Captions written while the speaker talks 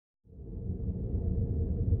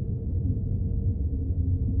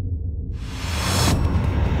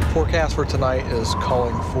Forecast for tonight is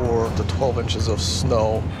calling for the 12 inches of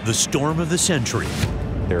snow. The storm of the century.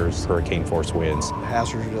 There's hurricane force winds.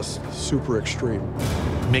 Hazards are just super extreme.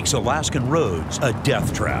 Makes Alaskan roads a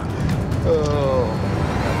death trap. Oh.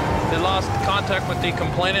 They lost contact with the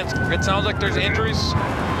complainants. It sounds like there's injuries.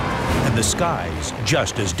 And the skies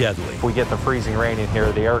just as deadly. If we get the freezing rain in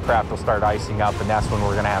here, the aircraft will start icing up, and that's when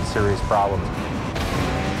we're going to have serious problems.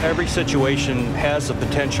 Every situation has the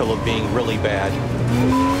potential of being really bad.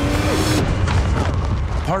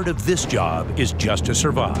 Part of this job is just to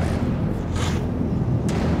survive.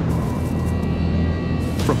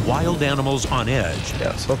 From wild animals on edge.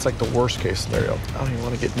 Yeah, so that's like the worst case scenario. I don't even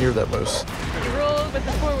want to get near that moose. You roll with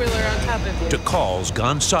the four-wheeler on top of you. To calls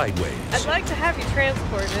gone sideways. I'd like to have you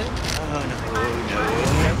transported. Oh,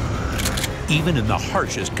 no. Even in the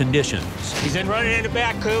harshest conditions. He's in running in the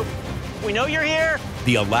back, Coop. We know you're here.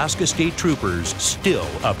 The Alaska State Troopers still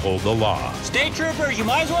uphold the law. State Troopers, you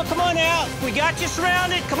might as well come on out. We got you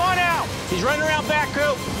surrounded. Come on out. He's running around back,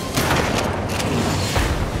 Coop.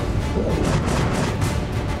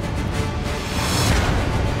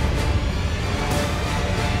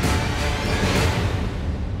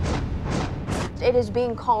 It is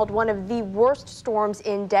being called one of the worst storms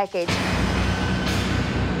in decades.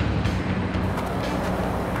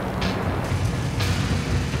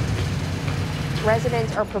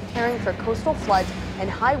 Residents are preparing for coastal floods and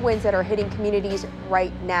high winds that are hitting communities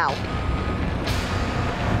right now.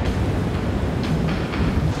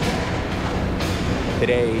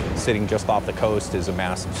 Today, sitting just off the coast is a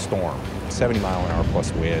massive storm. 70-mile-an-hour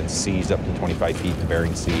plus winds, seas up to 25 feet in the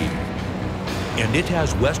Bering Sea. And it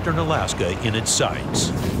has western Alaska in its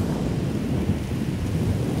sights.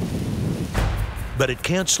 But it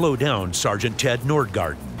can't slow down Sergeant Ted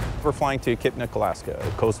Nordgarden. We're flying to Kipnik, Alaska,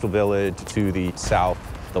 a coastal village to the south.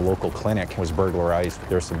 The local clinic was burglarized.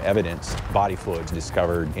 There's some evidence, body fluids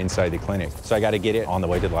discovered inside the clinic. So I got to get it on the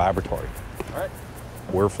way to the laboratory. All right.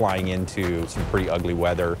 We're flying into some pretty ugly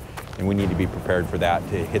weather, and we need to be prepared for that,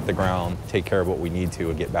 to hit the ground, take care of what we need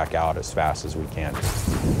to, and get back out as fast as we can,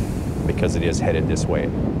 because it is headed this way.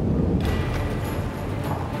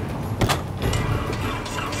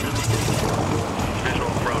 Visual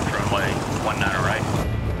approach, runway 19 right.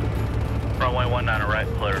 Runway 19 right,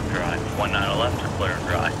 clear and dry. 19 left, clear and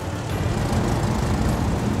dry.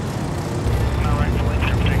 Now right,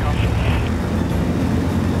 take off.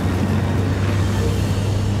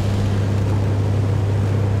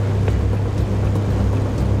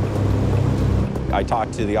 I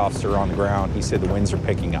talked to the officer on the ground. He said the winds are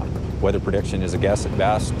picking up. Weather prediction is a guess at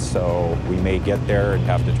best, so we may get there and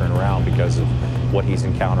have to turn around because of what he's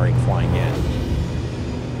encountering flying in.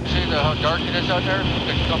 See how dark it is out there? It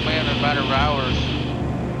could come in a matter of hours.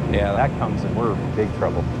 Yeah, that comes and we're in big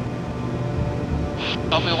trouble.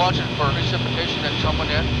 I'll be watching for precipitation that's coming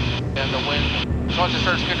in and the wind. As long as it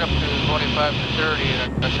starts getting up to 25 to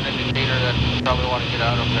 30, that's an indicator that we probably want to get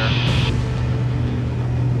out of there.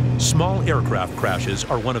 Small aircraft crashes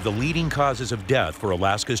are one of the leading causes of death for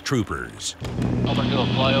Alaska's troopers. I'm going to do a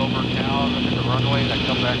flyover now, look at the runway, then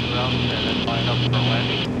come back around and then line up for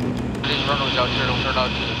landing. These runways out here don't turn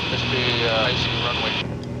out to just be icy runway.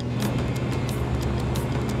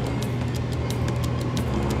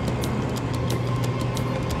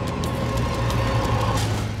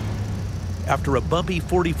 After a bumpy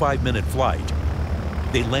 45-minute flight,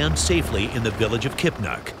 they land safely in the village of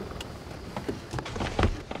Kipnik.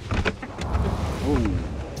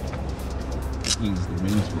 He's the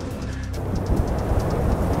newsman.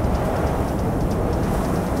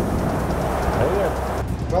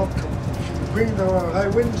 Welcome. Bring the high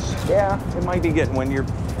winds. Yeah, it might be getting windier.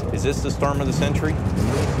 Is this the storm of the century?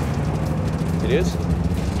 It is?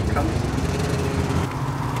 Coming.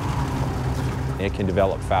 It can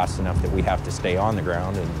develop fast enough that we have to stay on the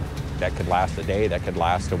ground, and that could last a day, that could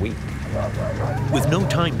last a week. With no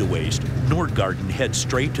time to waste, Nordgarden heads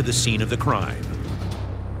straight to the scene of the crime.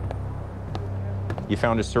 You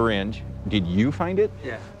found a syringe. Did you find it?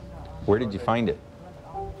 Yeah. Where did you find it?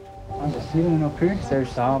 On the ceiling up here, there's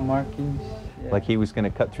saw markings. Yeah. Like he was going to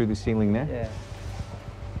cut through the ceiling there? Yeah.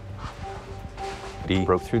 He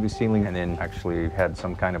broke through the ceiling and then actually had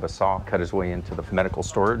some kind of a saw cut his way into the medical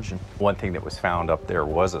storage. One thing that was found up there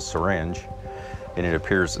was a syringe, and it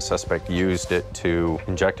appears the suspect used it to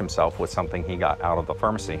inject himself with something he got out of the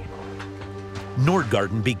pharmacy.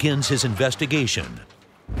 Nordgarden begins his investigation,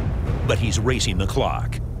 but he's racing the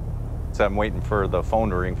clock. So I'm waiting for the phone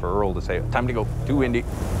to ring for Earl to say, time to go, too windy.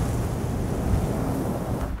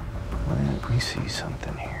 Let me see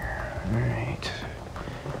something here. All right.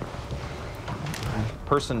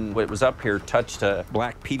 The person that was up here touched a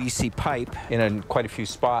black PVC pipe in quite a few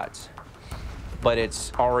spots. but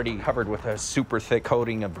it's already covered with a super thick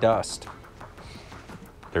coating of dust.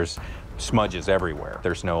 There's smudges everywhere.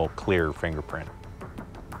 There's no clear fingerprint.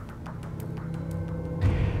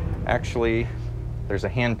 Actually, there's a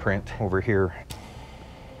handprint over here.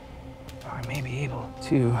 I may be able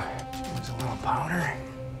to use a little powder.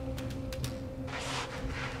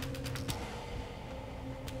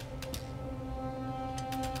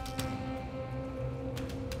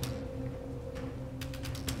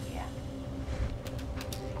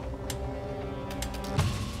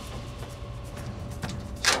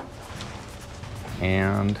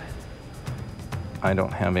 And I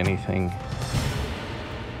don't have anything.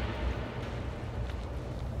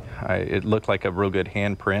 It looked like a real good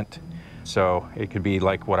handprint, so it could be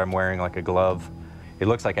like what I'm wearing, like a glove. It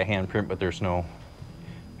looks like a handprint, but there's no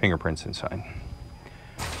fingerprints inside.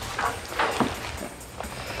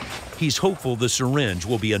 He's hopeful the syringe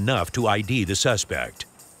will be enough to ID the suspect.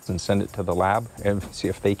 And send it to the lab and see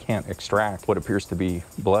if they can't extract what appears to be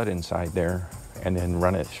blood inside there, and then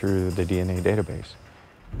run it through the DNA database.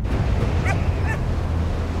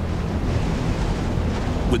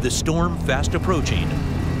 With the storm fast approaching,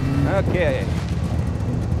 okay,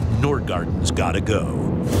 Nordgarten's gotta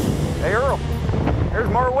go. Hey Earl, there's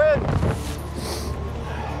more wind.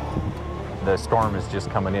 The storm is just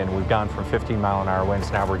coming in. We've gone from 15-mile-an-hour winds,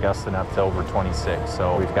 now we're gusting up to over 26.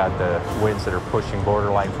 So we've got the winds that are pushing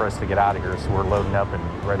borderline for us to get out of here, so we're loading up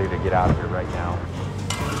and ready to get out of here right now.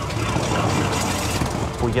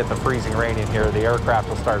 If we get the freezing rain in here, the aircraft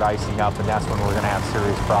will start icing up, and that's when we're going to have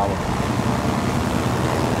serious problems.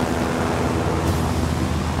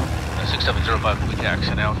 6705, we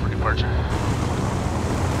taxi now for departure.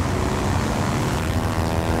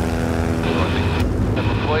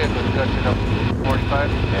 Deploy it, we've got you up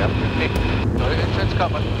 45. Yep. It's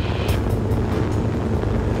coming.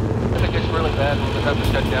 If it gets really bad, we'll have to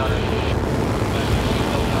shut down.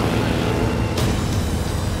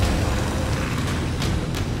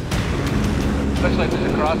 Looks like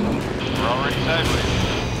there's a crossing. We're already sideways.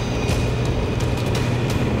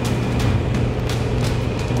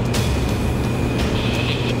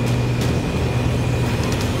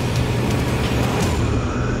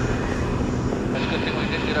 That's a good thing we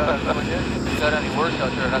did get out. If we got any worse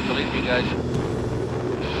out there, I'd have to leave you guys.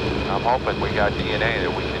 I'm hoping we got DNA that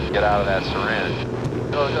we can get out of that syringe.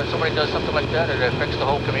 So if somebody does something like that, it affects the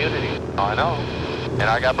whole community. I know. And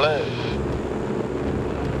I got blood.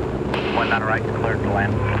 19 right, cleared to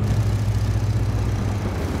land.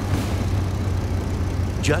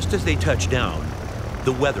 Just as they touch down,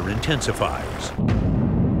 the weather intensifies.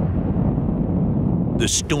 The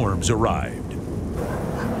storms arrived.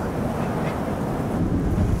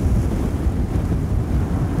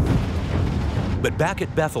 But back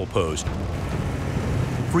at Bethel Post,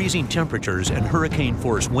 freezing temperatures and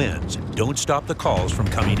hurricane-force winds don't stop the calls from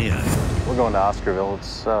coming in. We're going to Oscarville.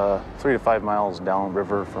 It's 3 to 5 miles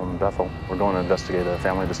downriver from Bethel. We're going to investigate a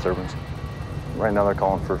family disturbance. Right now they're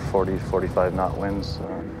calling for 40, 45 knot winds,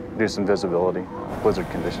 do some visibility, blizzard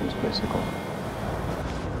conditions basically.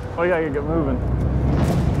 Oh yeah, you get moving.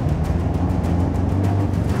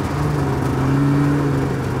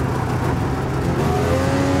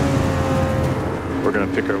 We're going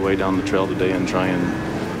to pick our way down the trail today and try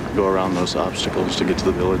and go around those obstacles to get to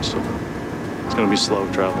the village. So it's going to be slow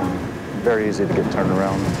traveling. Very easy to get turned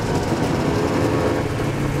around.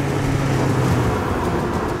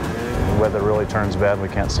 The weather really turns bad, we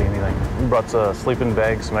can't see anything. We brought a sleeping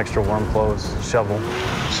bag, some extra warm clothes, shovel.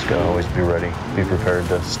 Just gotta always be ready, be prepared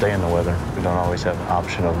to stay in the weather. We don't always have an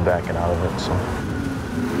option of backing out of it, so.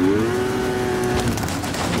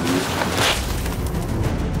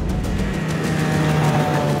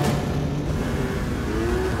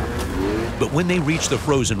 But when they reach the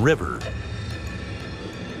frozen river,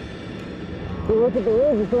 Look at the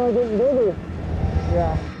ridge, it's only getting bigger.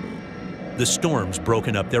 Yeah. the storm's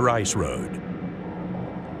broken up their ice road.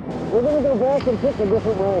 We're gonna go back and pick a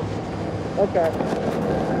different way. Okay.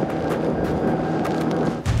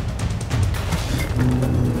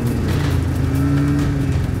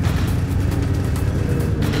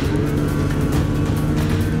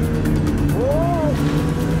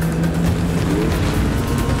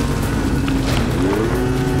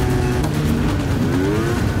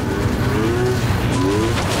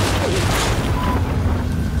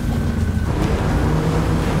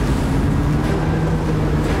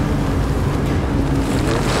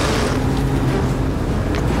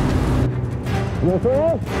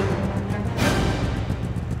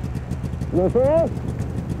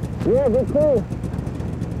 Yeah, good too.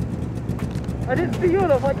 I didn't see you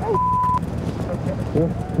and I was like, oh. Okay.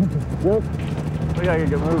 Yep. We gotta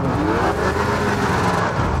get moving.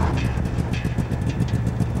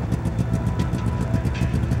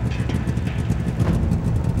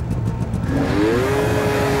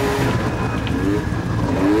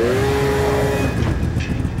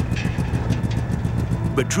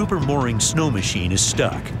 trooper mooring snow machine is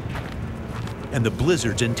stuck, and the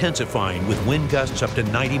blizzard's intensifying with wind gusts up to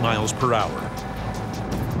 90 miles per hour.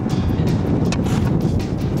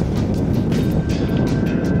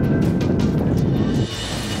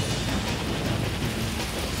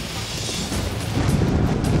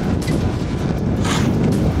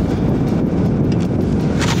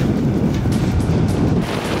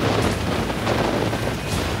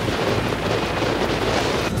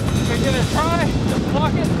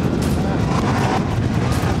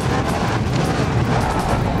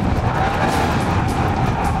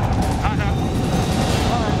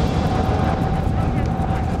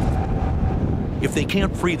 If they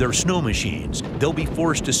can't free their snow machines, they'll be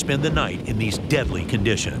forced to spend the night in these deadly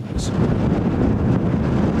conditions.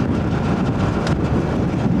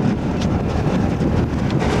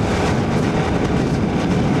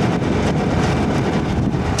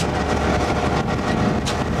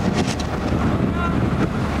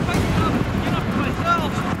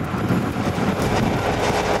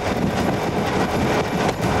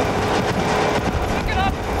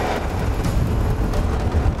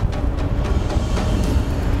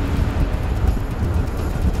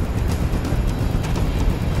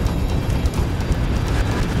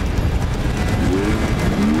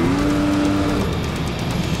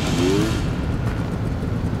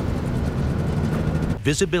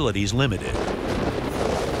 Visibility's limited,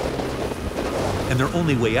 and their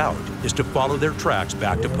only way out is to follow their tracks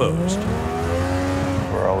back to post.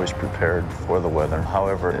 We're always prepared for the weather.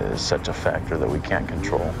 However, it is such a factor that we can't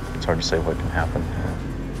control. It's hard to say what can happen.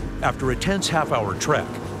 After a tense half-hour trek,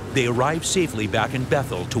 they arrive safely back in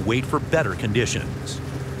Bethel to wait for better conditions.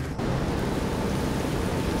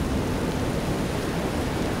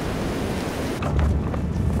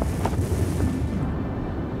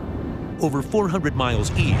 Over 400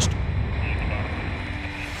 miles east,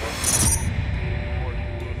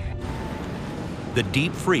 the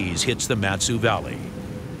deep freeze hits the Matsu Valley.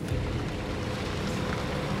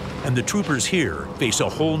 And the troopers here face a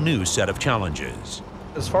whole new set of challenges.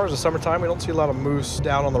 As far as the summertime, we don't see a lot of moose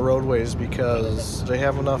down on the roadways because they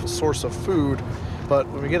have enough source of food. But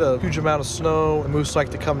when we get a huge amount of snow, the moose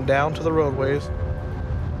like to come down to the roadways.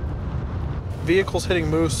 Vehicles hitting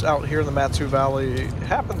moose out here in the Matsu Valley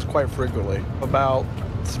happens quite frequently. About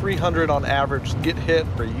 300 on average get hit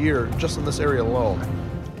per year just in this area alone.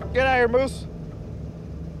 Get out of here, moose.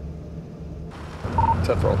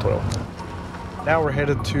 10 for all 12. Now we're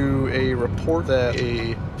headed to a report that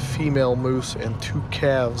a female moose and 2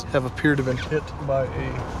 calves have appeared to have been hit by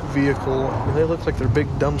a vehicle. And they look like they're big,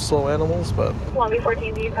 dumb, slow animals, but Long Beach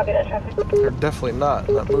 14, do you copy that traffic? they're definitely not.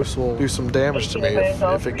 That moose will do some damage to me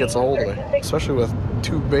if it gets a hold of me. Especially with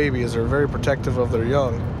 2 babies, they're very protective of their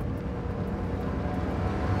young.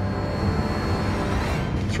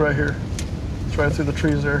 It's right here. It's right through the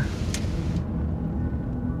trees there.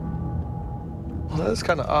 Well, that's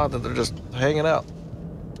kind of odd that they're just hanging out.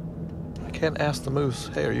 I can't ask the moose,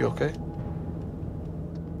 hey, are you okay?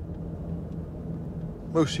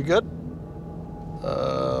 Moose, you good?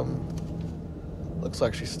 Looks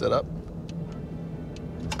like she stood up.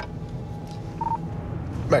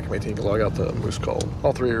 Macamé team can log out the moose call.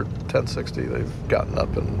 All 3 are 1060. They've gotten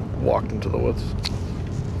up and walked into the woods.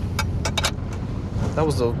 That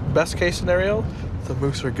was the best case scenario. The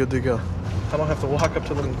moose are good to go. I don't have to walk up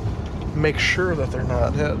to them and make sure that they're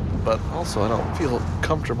not hit, but also I don't feel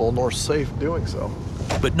comfortable nor safe doing so.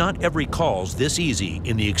 But not every call's this easy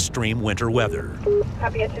in the extreme winter weather.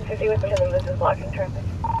 Copy at 250 with Matilda, this is blocking traffic.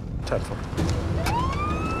 10-4.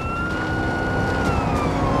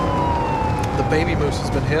 The baby moose has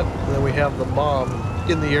been hit, and then we have the mom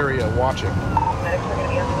in the area watching. Medics are going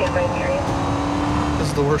to be on standby in the area. This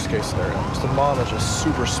is the worst case scenario. The mom is just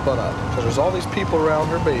super spun up. So there's all these people around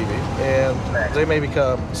her baby, and they may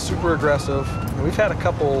become super aggressive. And we've had a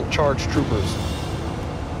couple charged troopers.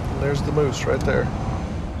 And there's the moose right there.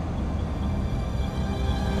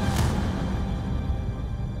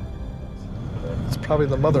 It's probably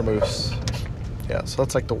the mother moose. Yeah, so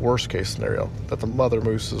that's like the worst case scenario, that the mother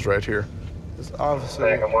moose is right here. It's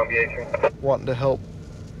obviously wanting to help.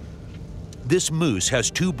 This moose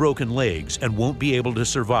has 2 broken legs and won't be able to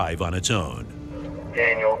survive on its own.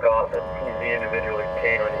 Daniel Gossett, he's the individual who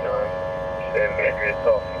came on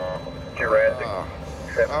Jurassic.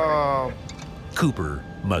 Cooper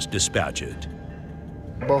must dispatch it.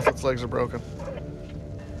 Both its legs are broken.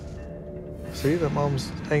 See, that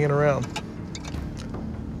mom's hanging around.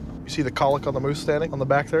 You see the colic on the moose standing on the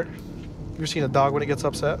back there? You ever seen a dog when it gets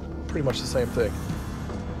upset? Pretty much the same thing.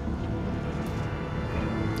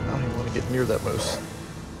 I don't even want to get near that moose.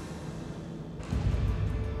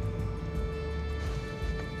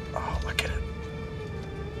 Oh, look at it.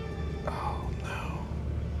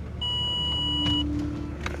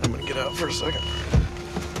 up for a second.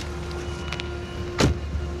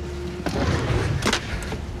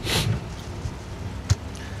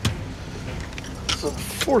 It's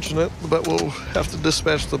unfortunate, but we'll have to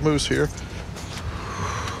dispatch the moose here.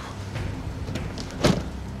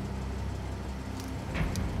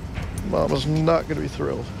 Mama's not going to be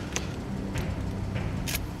thrilled.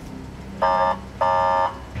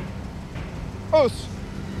 Moose!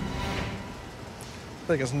 I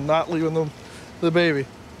think it's not leaving the baby.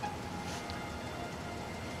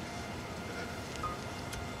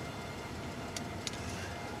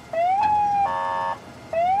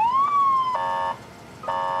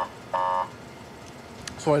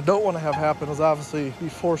 So what I don't want to have happen is obviously be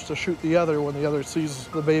forced to shoot the other when the other sees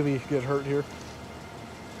the baby get hurt here.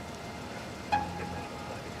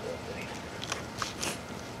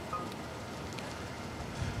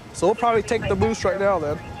 So we'll probably take the moose right now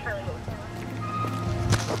then.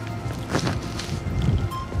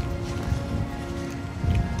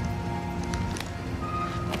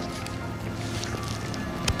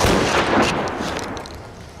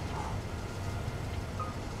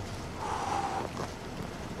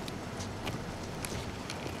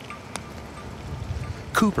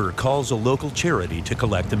 Cooper calls a local charity to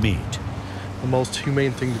collect the meat. The most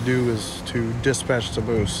humane thing to do is to dispatch the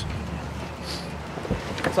moose.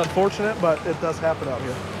 It's unfortunate, but it does happen out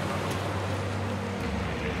here.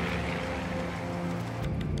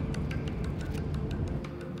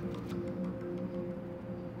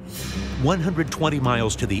 "120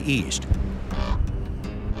 miles to the east,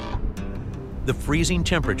 the freezing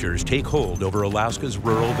temperatures take hold over Alaska's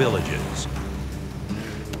rural villages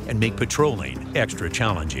and make patrolling extra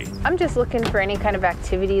challenging. I'm just looking for any kind of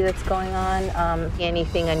activity that's going on,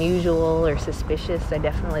 anything unusual or suspicious. I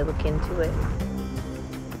definitely look into it.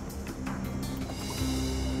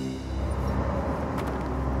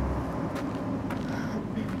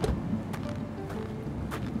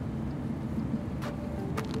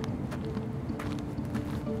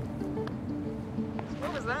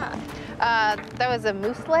 What was that? That was a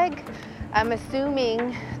moose leg. I'm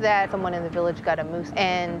assuming that someone in the village got a moose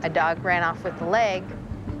and a dog ran off with the leg,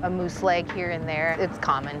 a moose leg here and there. It's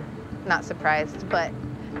common, not surprised, but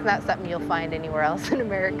it's not something you'll find anywhere else in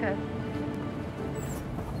America.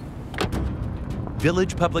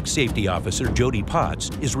 Village Public Safety Officer Jody Potts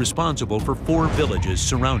is responsible for 4 villages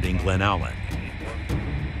surrounding Glen Allen.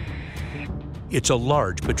 It's a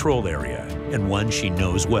large patrol area and one she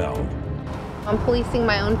knows well. I'm policing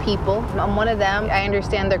my own people. I'm one of them. I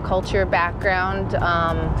understand their culture, background,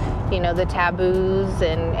 you know, the taboos,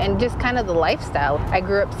 and just kind of the lifestyle. I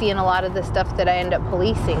grew up seeing a lot of the stuff that I end up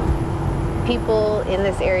policing. People in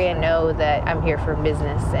this area know that I'm here for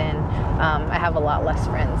business, and I have a lot less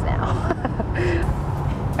friends now.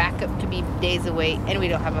 Backup could be days away, and we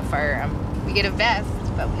don't have a firearm. We get a vest,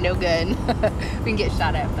 but no gun. We can get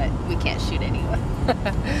shot at, but we can't shoot anyone.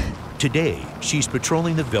 Today, she's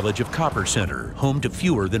patrolling the village of Copper Center, home to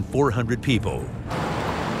fewer than 400 people.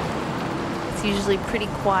 It's usually pretty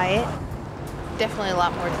quiet. Definitely a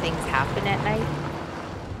lot more things happen at night.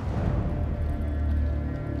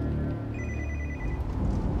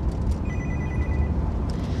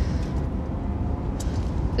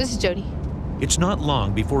 This is Jody. It's not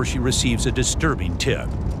long before she receives a disturbing tip.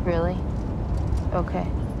 Really? Okay.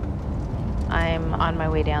 I'm on my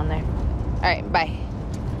way down there. All right, bye.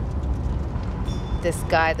 This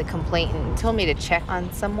guy, the complainant, told me to check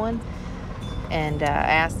on someone. And I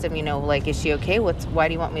asked him, you know, like, is she okay? Why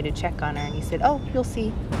do you want me to check on her? And he said, oh, you'll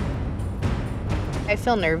see. I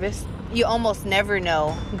feel nervous. You almost never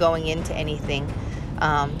know going into anything.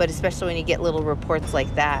 But especially when you get little reports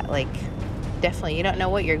like that, like, definitely, you don't know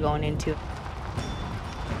what you're going into.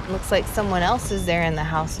 Looks like someone else is there in the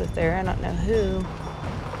house with her. I don't know who.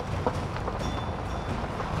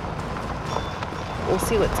 We'll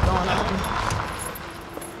see what's going on.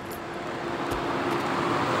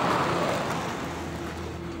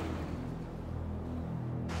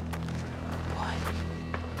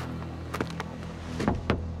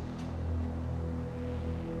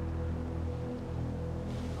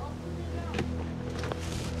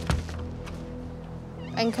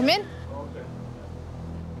 I can come in? Okay.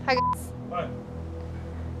 Hi, guys. Hi.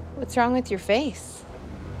 What's wrong with your face?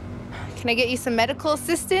 Can I get you some medical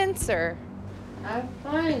assistance, or? I'm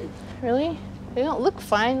fine. Really? You don't look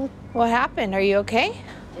fine. What happened? Are you okay?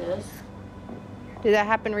 Yes. Did that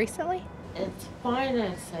happen recently? It's fine,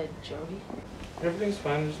 I said, Jody. Everything's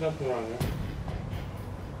fine. There's nothing wrong there.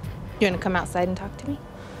 You want to come outside and talk to me?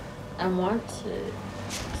 I want to.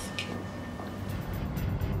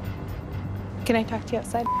 Can I talk to you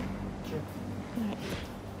outside? Sure. All right.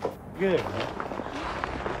 Good.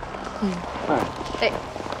 Hey.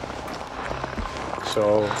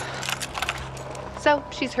 So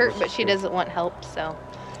she's hurt, but she doesn't want help, so,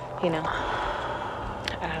 you know, I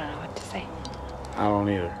don't know what to say. I don't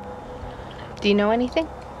either. Do you know anything?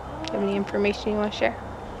 Do you have any information you want to share?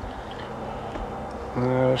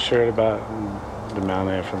 Shared about the amount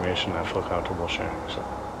of information I feel comfortable sharing, so.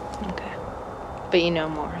 Okay. But you know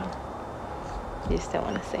more, huh? You just don't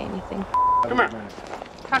want to say anything. Come here.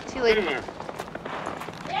 Talk to you later. Come here.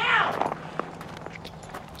 Yeah!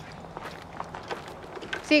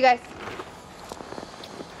 See you guys.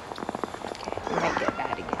 Okay, it might get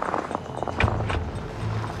bad again.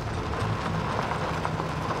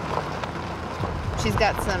 She's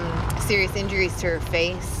got some serious injuries to her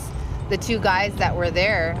face. The two guys that were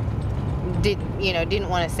there didn't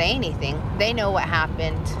want to say anything. They know what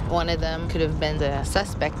happened. One of them could have been the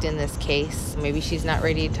suspect in this case. Maybe she's not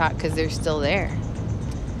ready to talk because they're still there.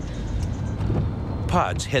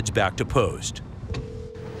 Potts heads back to post.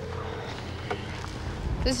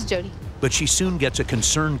 This is Jody. But she soon gets a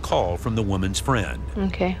concerned call from the woman's friend.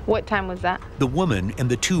 Okay, what time was that? The woman and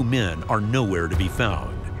the two men are nowhere to be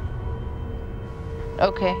found.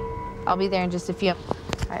 Okay, I'll be there in just a few. All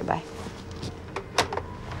right, bye.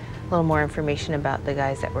 A little more information about the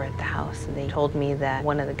guys that were at the house. They told me that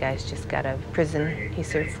one of the guys just got out of prison. He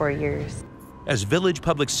served 4 years. As village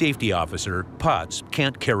public safety officer, Potts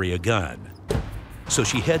can't carry a gun. So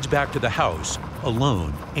she heads back to the house,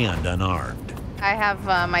 alone and unarmed. I have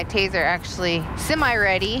my taser actually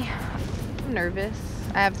semi-ready. I'm nervous.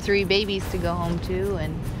 I have 3 babies to go home to,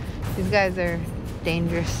 and these guys are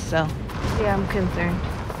dangerous, so yeah, I'm concerned.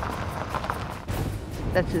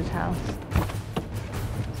 That's his house.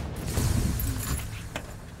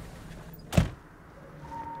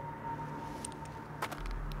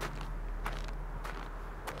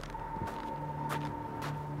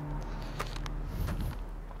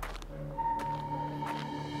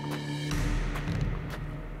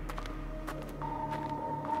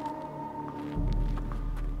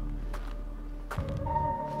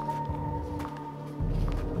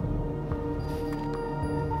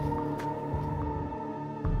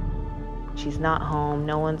 She's not home,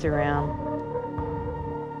 no one's around.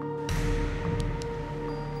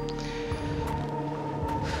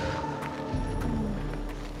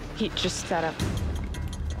 He just got up.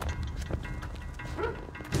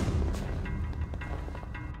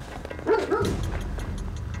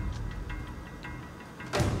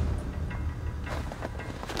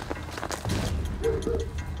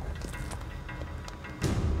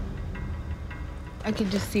 I could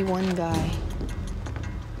just see one guy.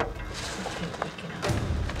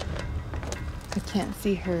 I can't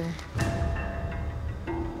see her.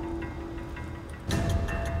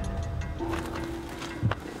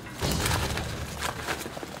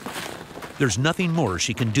 There's nothing more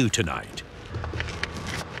she can do tonight.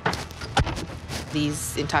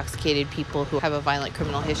 These intoxicated people who have a violent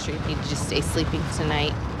criminal history need to just stay sleeping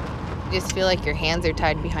tonight. You just feel like your hands are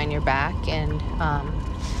tied behind your back, and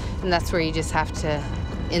that's where you just have to,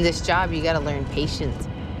 in this job, you gotta learn patience.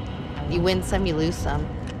 You win some, you lose some.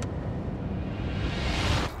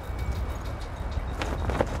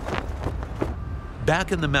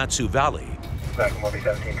 Back in the Matsu Valley. Back from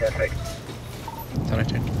 1710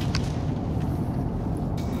 1019.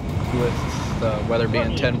 With the weather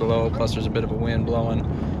being 10 below, plus there's a bit of a wind blowing,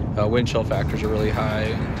 wind chill factors are really high.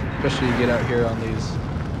 Especially you get out here on these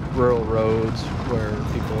rural roads where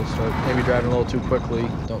people start maybe driving a little too quickly,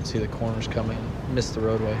 don't see the corners coming, miss the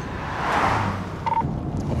roadway.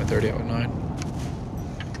 Only 30 out with 9.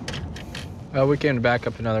 We came to back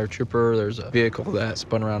up another trooper. There's a vehicle that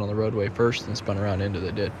spun around on the roadway first and spun around into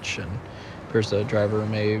the ditch, and appears the driver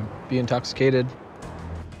may be intoxicated.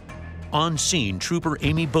 On scene, Trooper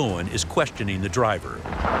Amy Bowen is questioning the driver.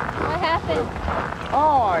 What happened?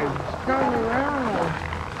 Oh, I was coming around.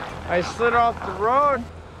 I slid off the road.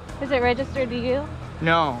 Is it registered to you?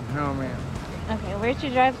 No, ma'am. Okay, where's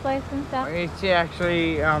your driver's license at? It's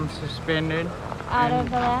actually suspended. Out of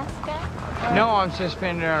Alaska? No, I'm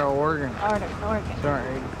suspended out of Oregon. Oregon.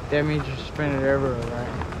 Sorry, that means you're suspended everywhere,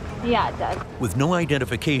 right? Yeah, it does. With no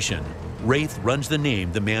identification, Wraith runs the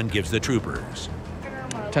name the man gives the troopers.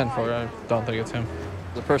 10-4, I don't think it's him.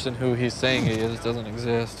 The person who he's saying he is doesn't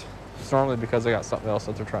exist. It's normally because they got something else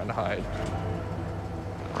that they're trying to hide.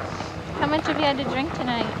 How much have you had to drink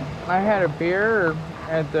tonight? I had a beer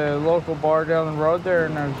at the local bar down the road there,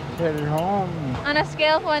 and I was headed home. On a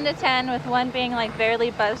scale of 1 to 10, with 1 being like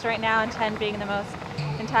barely buzzed right now and 10 being the most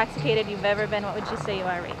intoxicated you've ever been, what would you say you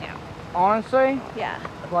are right now? Honestly? Yeah.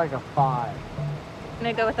 Like a 5.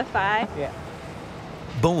 Gonna go with a 5? Yeah.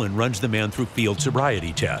 Bowen runs the man through field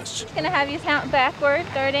sobriety tests. Gonna have you count backward,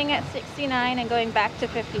 starting at 69 and going back to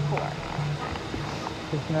 54.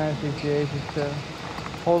 696867.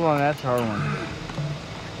 Hold on, that's a hard one.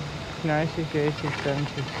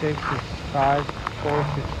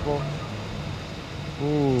 9686766654464.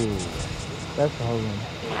 Ooh, that's a hard one.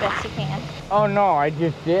 Best you can. Oh no, I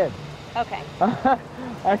just did. Okay.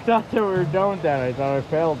 I thought that we were done with that. I thought I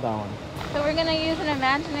failed that one. So we're gonna use an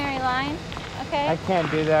imaginary line, okay? I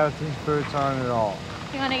can't do that with these boots on at all.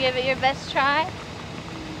 You wanna give it your best try?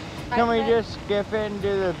 Can we just skip it and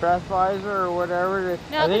do the breathalyzer or whatever?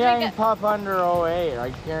 No, I think I can pop under 08.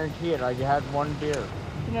 I guarantee it. I had one beer.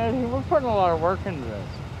 You know, we're putting a lot of work into this.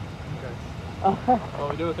 Okay. Well,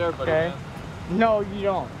 we do with everybody. Okay. No, you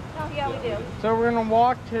don't. Oh, yeah, we do. So we're gonna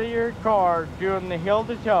walk to your car, doing the heel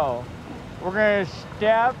to toe. We're gonna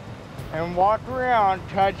step and walk around,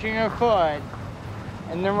 touching a foot,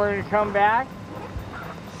 and then we're gonna come back.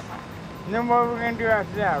 And then what are we gonna do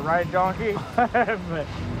after that, right, donkey?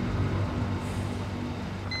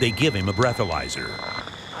 They give him a breathalyzer.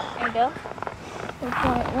 There you go.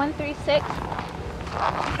 136.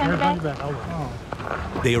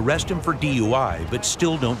 They arrest him for DUI, but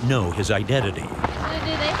still don't know his identity. So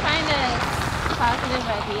do they find a positive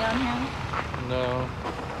ID on him? No.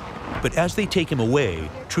 But as they take him away,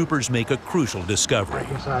 troopers make a crucial discovery.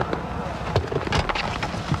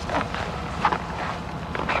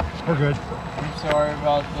 We're good. I'm sorry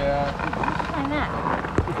about that. Find that.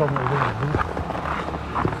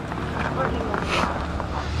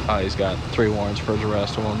 He's got 3 warrants for his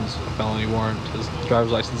arrest. One's a felony warrant. His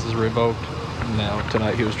driver's license is revoked. Now,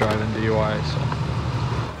 tonight he was driving DUI, so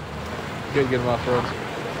good to get him off the roads.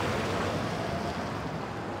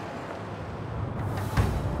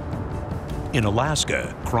 In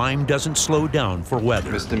Alaska, crime doesn't slow down for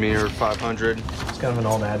weather. Misdemeanor 500. It's kind of an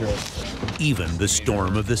all address. Even the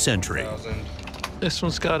storm of the century. This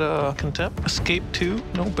one's got a contempt, escape 2,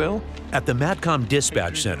 no bill. At the MATCOM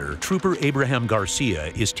Dispatch Center, Trooper Abraham Garcia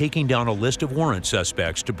is taking down a list of warrant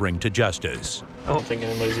suspects to bring to justice. I don't think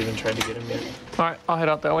anybody's even tried to get him yet. All right, I'll head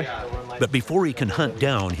out that way. But before he can hunt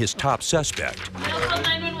down his top suspect, Also,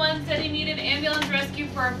 911 said he needed ambulance rescue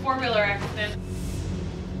for a 4-wheeler accident.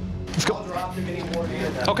 Let's go.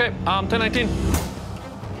 Okay, 1019.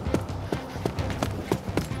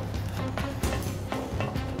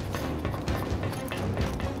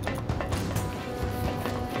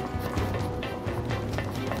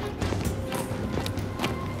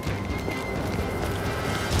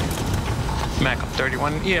 Mac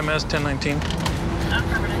 31, EMS 1019.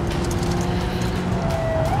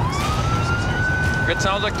 It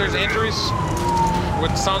sounds like there's injuries.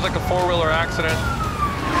 It sounds like a 4-wheeler accident.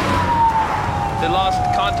 They lost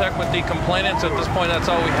contact with the complainants. At this point, that's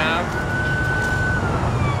all we have.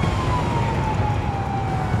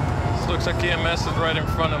 This looks like EMS is right in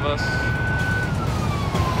front of us.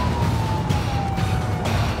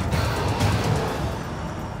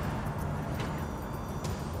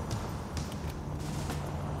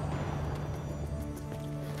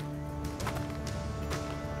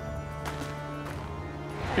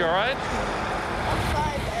 You all right? I'm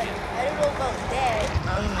fine, but I don't know about that.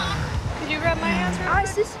 Could you grab my hands real quick?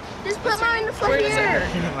 Just put mine in the front Where does it here.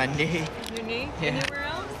 hurt? My knee. Your knee? Yeah. Anywhere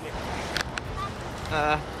else?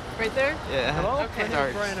 Right there? Yeah. Hello? Okay.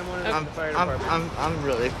 I'm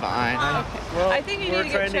really fine. Well, I think you need to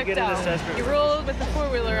get checked out. You rolled with the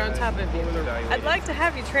 4-wheeler on top of you. I'd like to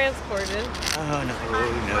have you transported. Oh, no.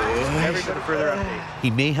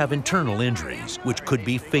 he may have internal injuries, which could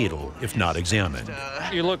be fatal if not examined.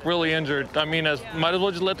 You look really injured. I mean, might as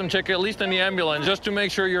well just let them check you at least in the ambulance, just to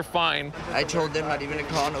make sure you're fine. I told them not even to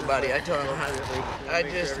call nobody. I told them,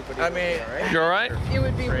 You all right? It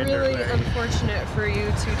would be really unfortunate for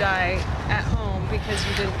you to die at home because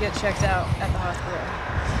you didn't get checked out at the hospital.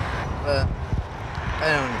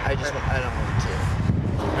 I don't want to.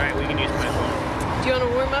 All right, we can use my phone. Do you want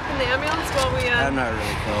to warm up in the ambulance while we, I'm not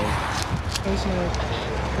really cold. There's no, the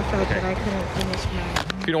fact that I couldn't finish my...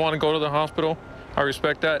 If you don't want to go to the hospital, I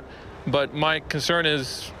respect that. But my concern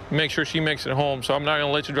is make sure she makes it home. So I'm not going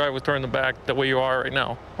to let you drive with her in the back the way you are right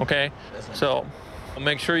now, okay? So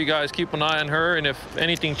make sure you guys keep an eye on her, and if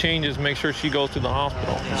anything changes, make sure she goes to the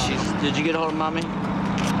hospital. Did you get a hold of Mommy?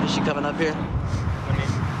 Is she coming up here?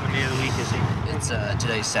 What day of the week is he? It's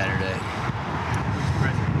today's Saturday.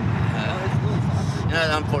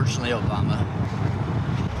 Unfortunately, Obama.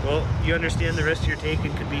 Well, you understand the risk you're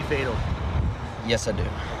taking could be fatal. Yes, I do.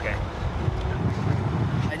 Okay.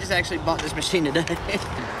 I just actually bought this machine today. I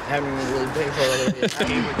haven't even really paid for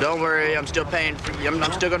it. Don't worry, I'm still paying for you. I'm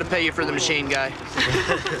still going to pay you for the machine, guy.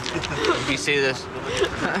 You see this?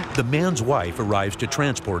 The man's wife arrives to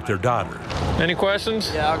transport their daughter. Any questions?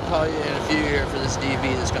 Yeah, I'll call you in a few years for this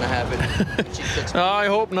DV that's going to happen. I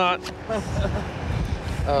hope not.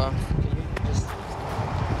 Can you just...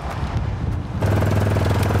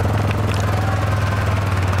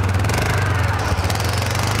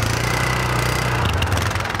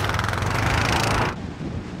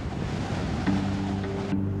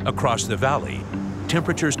 Across the valley,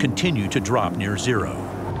 temperatures continue to drop near zero.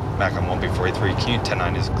 Back on 1B43, can you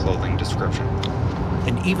 10-9 his clothing description?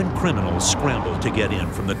 And even criminals scramble to get in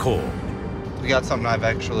from the cold. We got something I've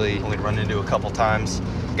actually only run into a couple times.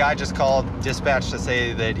 Guy just called dispatch to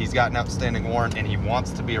say that he's got an outstanding warrant and he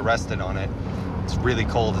wants to be arrested on it. It's really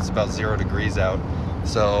cold, it's about 0 degrees out.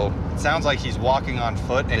 So it sounds like he's walking on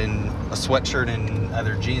foot in a sweatshirt and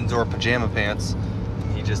either jeans or pajama pants.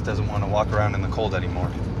 He just doesn't want to walk around in the cold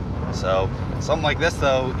anymore. So something like this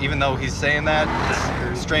though, even though he's saying that,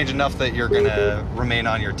 it's strange enough that you're gonna remain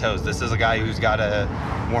on your toes. This is a guy who's got a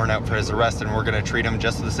warrant out for his arrest and we're gonna treat him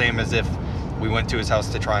just the same as if we went to his house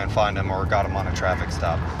to try and find him or got him on a traffic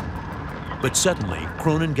stop. But suddenly,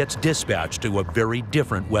 Cronin gets dispatched to a very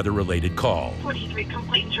different weather-related call. 43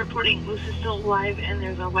 complaints reporting Moose is still alive and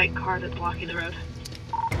there's a white car that's blocking the road.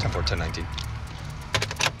 10-4-10-19.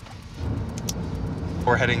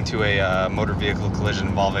 We're heading to a motor vehicle collision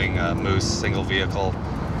involving Moose, single vehicle.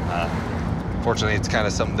 Fortunately, it's kind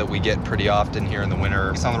of something that we get pretty often here in the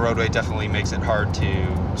winter. It's on the roadway, definitely makes it hard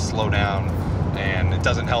to slow down, and it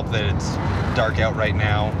doesn't help that it's dark out right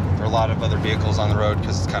now. There are a lot of other vehicles on the road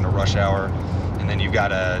because it's kind of rush hour, and then you've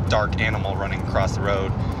got a dark animal running across the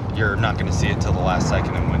road. You're not going to see it till the last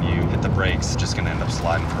second, and when you hit the brakes, it's just going to end up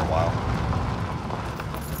sliding for a while.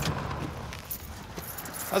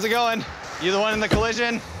 How's it going? You the one in the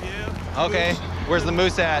collision? Yeah. Okay. Where's the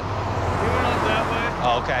Moose at? He went out that way.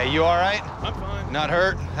 Oh, okay. You all right? I'm fine. Not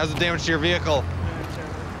hurt? How's the damage to your vehicle?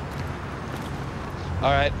 All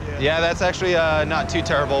right. Yeah, that's actually not too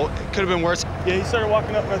terrible. It could have been worse. Yeah, he started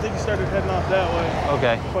walking up, and I think he started heading off that way.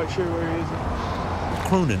 Okay. I'm quite sure where he is.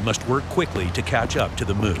 Cronin must work quickly to catch up to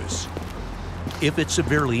the Moose. If it's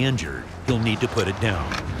severely injured, he'll need to put it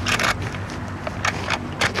down.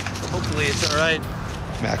 Hopefully it's all right.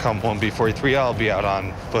 MACOM 1B43, I'll be out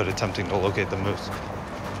on foot attempting to locate the Moose.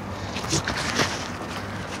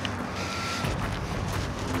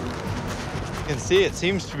 You can see it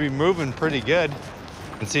seems to be moving pretty good.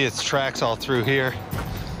 You can see its tracks all through here.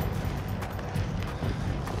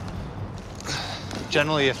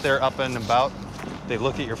 Generally, if they're up and about, they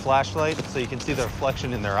look at your flashlight so you can see the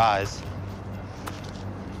reflection in their eyes.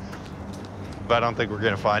 But I don't think we're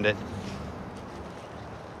gonna find it.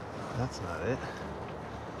 That's not it.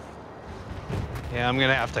 Yeah, I'm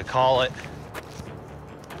gonna have to call it.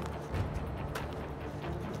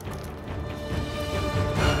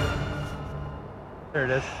 There it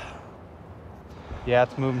is. Yeah,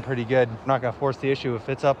 it's moving pretty good. I'm not gonna force the issue. If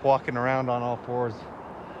it's up walking around on all fours,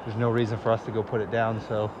 there's no reason for us to go put it down,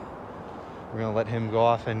 so we're gonna let him go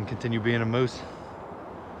off and continue being a moose.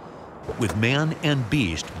 With man and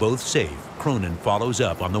beast both safe, Cronin follows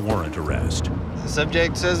up on the warrant arrest. The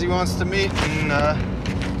subject says he wants to meet and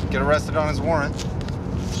get arrested on his warrant.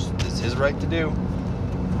 It's his right to do.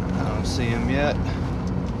 I don't see him yet.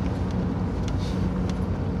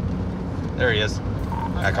 There he is.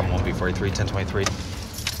 Back on 1B43, 1023.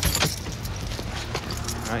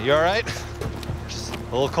 All right, you all right? Just a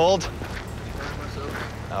little cold?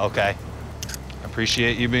 Okay. I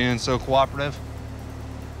appreciate you being so cooperative.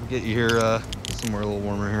 We'll get you here somewhere a little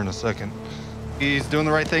warmer here in a second. He's doing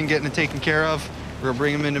the right thing, getting it taken care of. We're gonna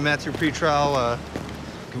bring him into Matthew pretrial.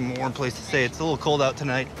 Give him a warm place to stay. It's a little cold out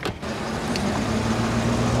tonight.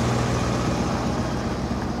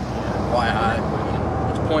 Why hide?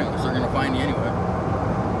 It's pointless. They're gonna find you anyway.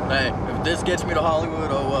 Hey, if this gets me to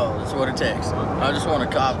Hollywood, oh well. That's what it takes. I just want a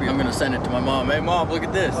copy. I'm gonna send it to my mom. Hey, Mom, look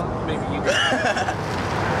at this. Maybe you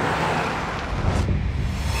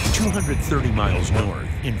 230 miles north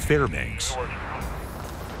in Fairbanks.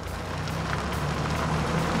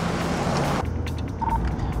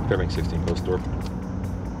 Fairbanks 16, post door.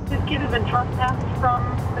 This kid has been trespassed from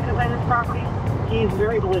the complainant's property. He's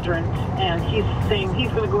very belligerent, and he's saying he's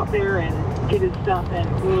going to go up there and get his stuff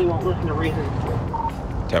and really won't listen to reason.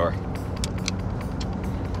 Tower.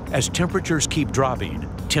 As temperatures keep dropping,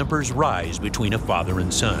 tempers rise between a father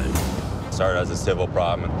and son. Started as a civil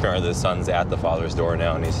problem. Apparently the son's at the father's door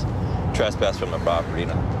now and he's trespassed from the property.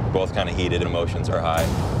 We're both kind of heated, emotions are high.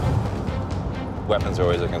 Weapons are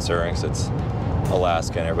always a concern because it's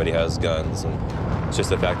Alaska and everybody has guns, and it's just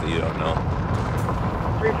the fact that you don't know.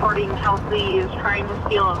 Reporting Kelsey is trying to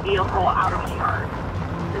steal a vehicle out of the yard.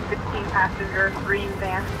 The 16-passenger green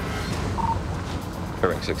van.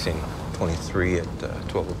 Fairbanks 1623 at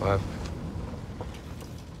 1205.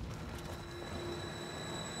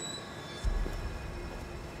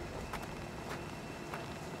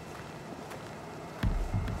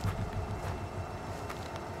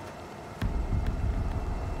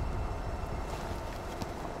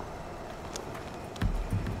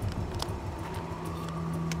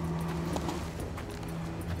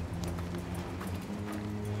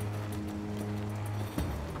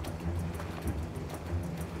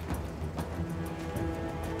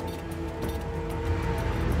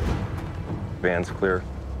 Van's clear.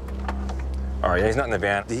 All right, yeah, he's not in the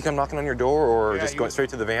van. Did he come knocking on your door or just going straight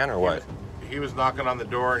to the van or what? He was knocking on the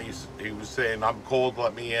door and he was saying, "I'm cold,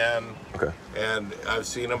 let me in." Okay. And I've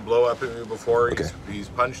seen him blow up at me before. He's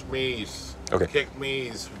punched me, he's kicked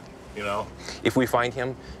me, you know. If we find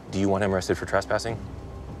him, do you want him arrested for trespassing?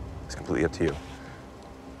 It's completely up to you.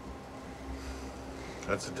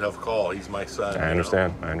 That's a tough call. He's my son. I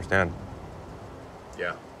understand. I understand.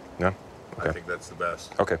 Yeah. No? Okay. I think that's the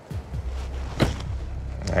best. Okay.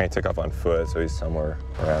 He took off on foot, so he's somewhere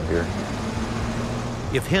around here.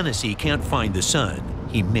 If Hennessy can't find the son,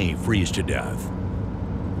 he may freeze to death.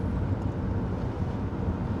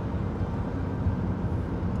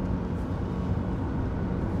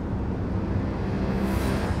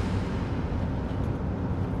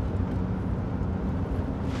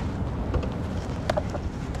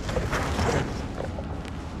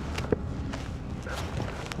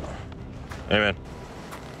 Hey, man.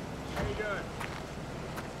 How you doing?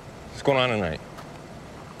 What's going on tonight?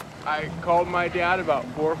 I called my dad about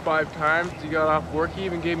 4 or 5 times. He got off work. He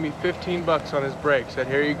even gave me 15 bucks on his break. Said,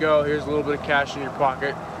 "Here you go. Here's a little bit of cash in your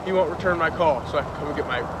pocket." He won't return my call, so I can come and get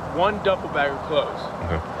my one duffel bag of clothes.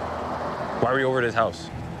 Okay. Why were you over at his house?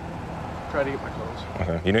 Try to get my clothes.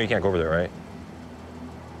 Okay. You know you can't go over there, right?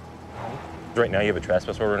 Right now you have a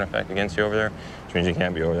trespass order in effect against you over there, which means you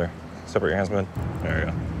can't be over there. Separate your hands, man. There you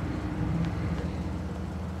go.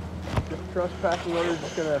 Trespassing order is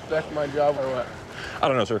just going to affect my job or what? I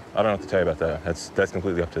don't know, sir. I don't know what to tell you about that. That's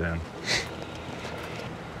completely up to them.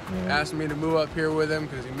 Asked me to move up here with him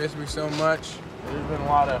because he missed me so much. There's been a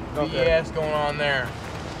lot of BS going on there.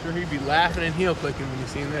 I'm sure he'd be laughing and heel clicking when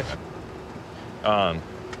he's seen this.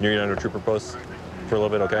 You're under trooper post for a little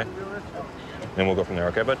bit, okay? Then we'll go from there,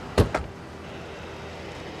 okay, bud?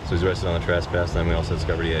 So he's arrested on the trespass. Then we also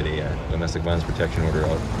discovered he had a domestic violence protection order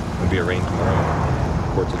out. It'll be arraigned tomorrow.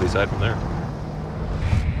 Courts will decide from there.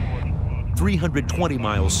 320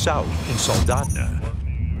 miles south in Soldotna.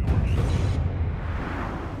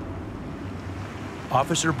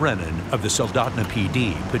 Officer Brennan of the Soldotna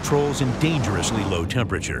PD patrols in dangerously low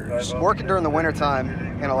temperatures. Working during the wintertime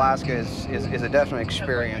in Alaska is a definite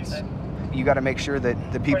experience. You got to make sure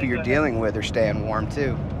that the people you're dealing with are staying warm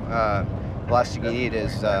too. The last thing you need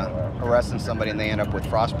is arresting somebody and they end up with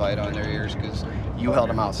frostbite on their ears because you held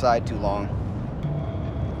them outside too long.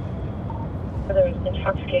 There's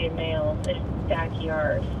intoxicated males in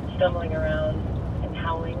backyards stumbling around and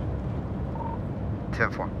howling.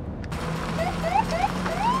 10-4.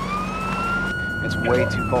 It's way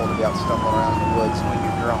too cold to be out stumbling around in the woods when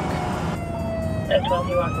you're drunk. At 12,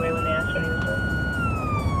 he walked away when they asked what he was doing.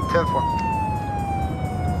 10-4.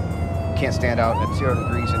 Can't stand out at 0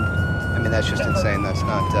 degrees, and I mean that's just insane. That's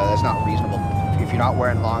not reasonable. If you're not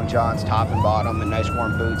wearing long johns, top and bottom, and nice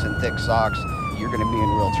warm boots and thick socks, you're going to be in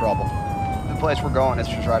real trouble. The place we're going is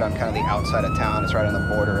just right on kind of the outside of town. It's right on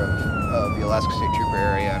the border of the Alaska State Trooper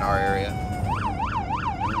area and our area.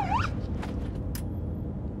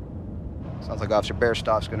 Sounds like Officer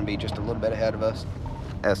Bearstoff's going to be just a little bit ahead of us.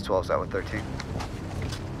 S12's out with 13.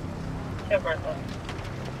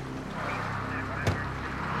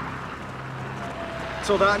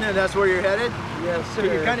 Soldotna, that's where you're headed? Yes, sir.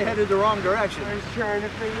 But you're kind of headed the wrong direction. I was trying to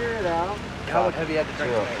figure it out. How much have you had to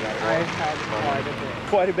drink tonight? I had quite a bit.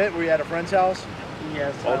 Quite a bit? Were you at a friend's house?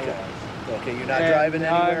 Yes, Okay. Okay, you're not driving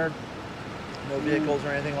anywhere? No vehicles or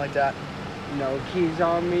anything like that? No keys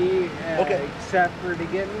on me, Okay. except for to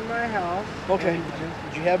get in my house. Okay.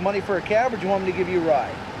 Did you have money for a cab, or do you want me to give you a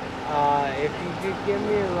ride? If you could give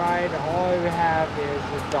me a ride, all I have is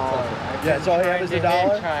 $1. Yeah, that's all you have is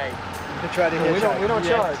 $1? Hitchhike. To try to hitchhike. We don't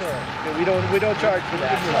charge. Yeah, we don't charge for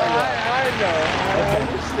that. I know. I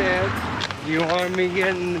understand. You want me to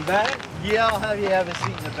get in the back? Yeah, I'll have you have a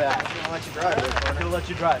seat in the back. I'll let you drive. I'm gonna let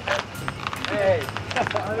you drive. Hey,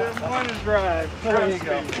 I didn't want to drive. There you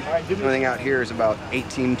go. All right, Everything out here is about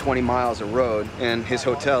 18, 20 miles of road, and his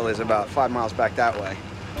hotel is about 5 miles back that way.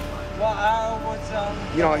 Well,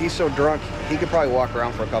 You know, he's so drunk, he could probably walk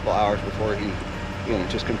around for a couple hours before he,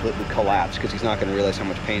 just completely collapse because he's not going to realize how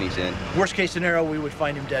much pain he's in. Worst case scenario, we would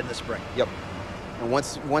find him dead in the spring. Yep. And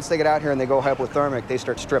once they get out here and they go hypothermic, they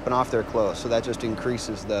start stripping off their clothes. So that just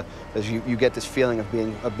increases as you get this feeling of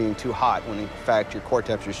being too hot when in fact your core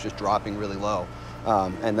temperature is just dropping really low.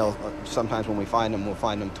 And they'll sometimes when we find them, we'll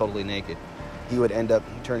find them totally naked. He would end up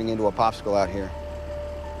turning into a popsicle out here.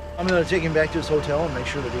 I'm going to take him back to his hotel and make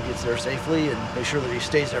sure that he gets there safely and make sure that he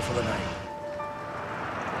stays there for the night.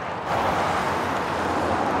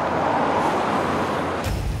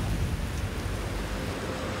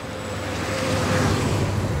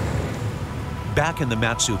 Back in the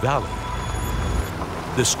Matsu Valley,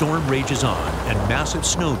 The storm rages on, and massive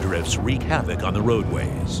snow drifts wreak havoc on the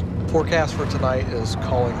roadways. Forecast for tonight is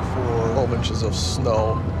calling for 12 inches of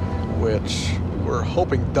snow, which we're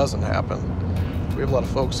hoping doesn't happen. We have a lot of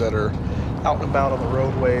folks that are out and about on the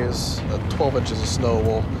roadways. 12 inches of snow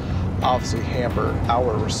will obviously hamper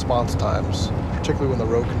our response times, particularly when the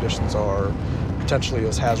road conditions are potentially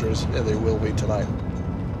as hazardous as they will be tonight.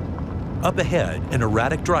 Up ahead, an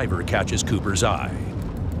erratic driver catches Cooper's eye.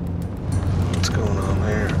 What's going on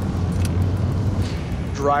there?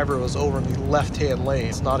 Driver was over in the left-hand lane.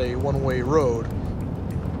 It's not a one-way road.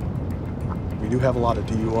 We do have a lot of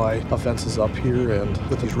DUI offenses up here, and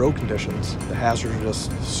with these road conditions, the hazards are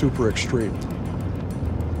just super extreme.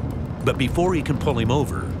 But before he can pull him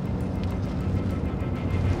over,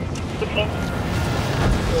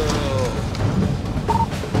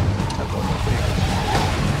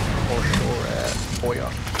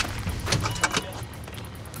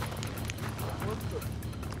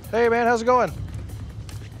 Hey man, how's it going?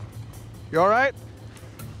 You all right?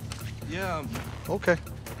 Yeah. Okay.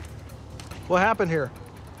 What happened here?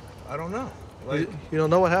 I don't know. You don't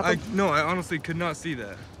know what happened? No, I honestly could not see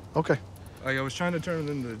that. Okay. I was trying to turn and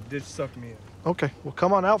then the ditch sucked me in. Okay, well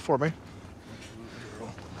come on out for me.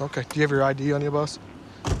 Okay, do you have your ID on your bus?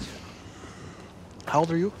 How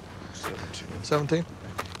old are you? 17. 17?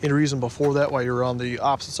 Any reason before that why you were on the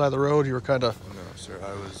opposite side of the road? You were kind of... No, sir,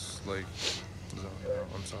 I was like... No,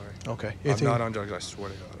 I'm sorry. Okay. Anything? I'm not on drugs, I swear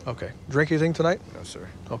to God. Okay. Drink anything tonight? No, sir.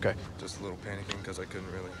 Okay. Just a little panicking because I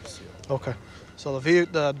couldn't really see it. Okay. So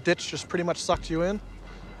the ditch just pretty much sucked you in? Is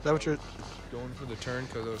that what you're... Going for the turn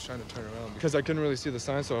because I was trying to turn around. Because I couldn't really see the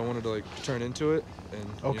sign, so I wanted to like turn into it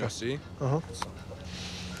and you know, see. Uh-huh.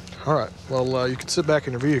 All right. Well, you can sit back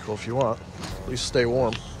in your vehicle if you want. At least stay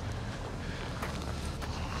warm.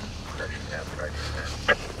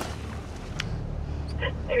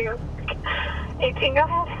 There you go. 18, go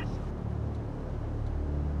ahead.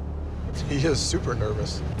 He is super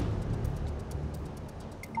nervous.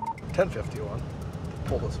 1051.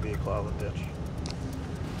 Pull this vehicle out of the ditch.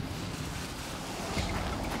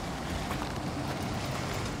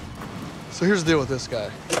 So here's the deal with this guy.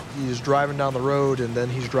 He's driving down the road and then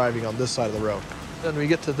he's driving on this side of the road. Then we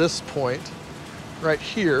get to this point, right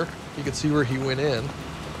here, you can see where he went in.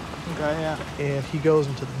 Okay, yeah. And he goes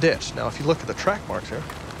into the ditch. Now, if you look at the track marks here,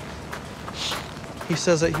 he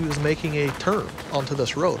says that he was making a turn onto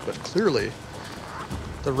this road, but clearly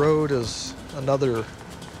the road is another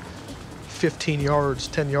 15 yards,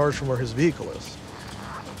 10 yards from where his vehicle is.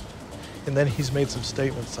 And then he's made some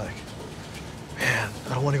statements like, man,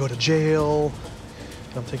 I don't want to go to jail.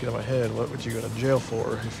 And I'm thinking in my head, what would you go to jail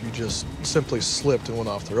for if you just simply slipped and went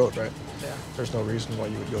off the road, right? Yeah. There's no reason why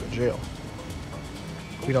you would go to jail.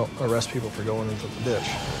 We don't arrest people for going into the ditch.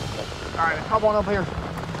 All right, hop on up here.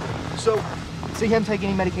 So you haven't taken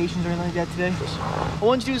any medications or anything like that today? All I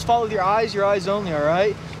want you to do is follow with your eyes only, all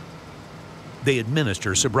right? they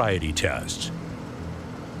administer sobriety tests.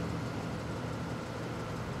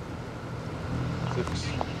 6,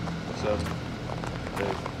 7, 8.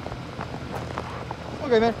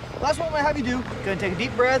 Okay, man. Last one I'm gonna have you do. Gonna take a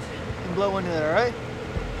deep breath and blow into that, all right?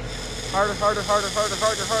 Harder, harder, harder, harder,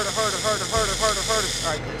 harder, harder, harder, harder, harder, harder, harder.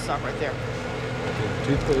 All right, good. Stop right there.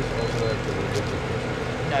 Toothpaste, also that because of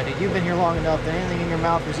the No, dude, you've been here long enough that anything in your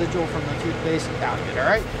mouth residual from the toothpaste is out good, all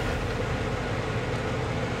right?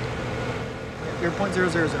 You're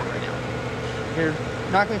 .000 right now. You're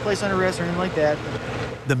not going to be placed under arrest or anything like that.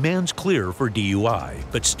 The man's clear for DUI,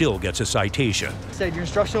 but still gets a citation. Said your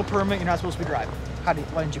instructional permit, you're not supposed to be driving. Why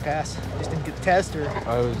didn't you pass? You just didn't get the test, or?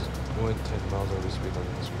 I went 10 miles over the speed limit.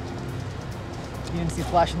 You didn't see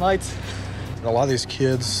flashing lights? A lot of these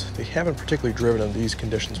kids, they haven't particularly driven in these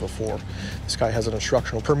conditions before. This guy has an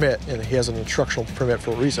instructional permit, and he has an instructional permit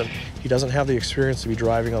for a reason. He doesn't have the experience to be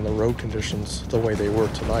driving on the road conditions the way they were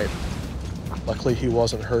tonight. Luckily, he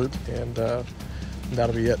wasn't hurt, and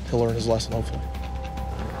that'll be it. He'll learn his lesson, hopefully.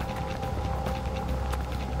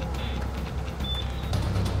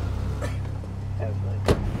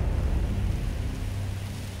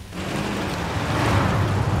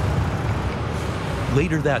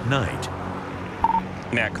 Later that night,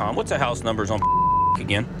 Matcom, what's the house numbers on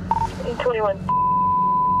again? 21.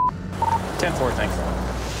 10-4, thanks.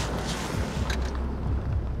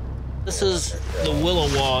 This is the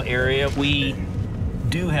Willowa area. We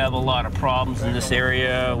do have a lot of problems in this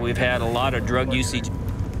area. We've had a lot of drug usage.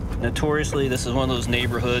 Notoriously, this is one of those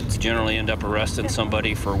neighborhoods generally end up arresting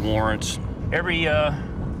somebody for warrants. Every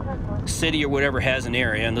city or whatever has an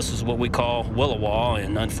area, and this is what we call Willowa.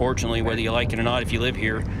 And unfortunately, whether you like it or not, if you live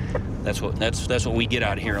here, that's what we get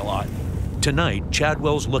out of here a lot. Tonight,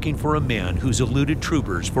 Chadwell's looking for a man who's eluded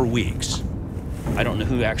troopers for weeks. I don't know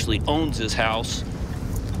who actually owns this house,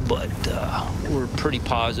 but we're pretty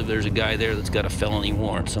positive there's a guy there that's got a felony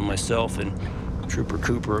warrant. So myself and Trooper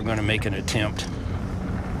Cooper are going to make an attempt.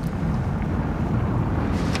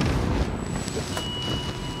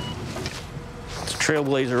 It's a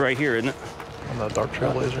Trailblazer right here, isn't it? On the dark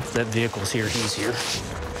Trailblazer. If that vehicle's here, he's here.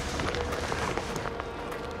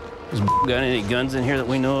 Has got any guns in here that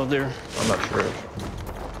we know of there? I'm not sure.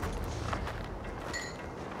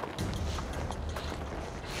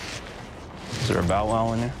 Is there a bow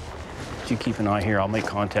wow in there? If you keep an eye here, I'll make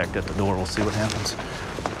contact at the door. We'll see what happens.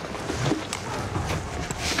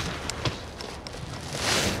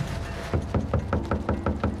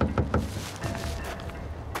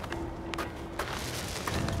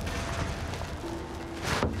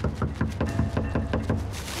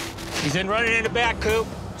 He's in running in the back, Coop.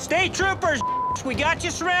 State troopers, we got you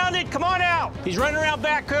surrounded. Come on out. He's running around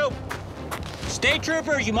back, Coop. State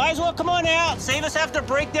troopers, you might as well come on out. Save us having to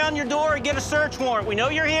break down your door and get a search warrant. We know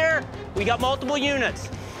you're here. We got multiple units.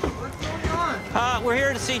 What's going on? We're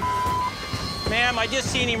here to see. Ma'am, I just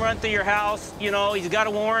seen him run through your house. You know, he's got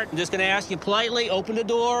a warrant. I'm just gonna ask you politely, open the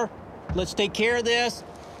door. Let's take care of this.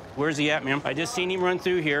 Where's he at, ma'am? I just seen him run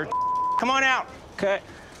through here. Come on out. Okay.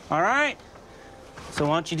 All right. So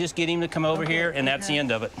why don't you just get him to come over here, and that's the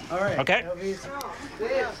end of it. All right. Okay?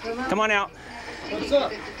 Come on out. What's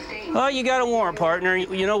up? Oh, you got a warrant, partner.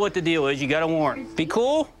 You know what the deal is. You got a warrant. Be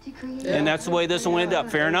cool, and that's the way this will end up.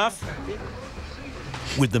 Fair enough?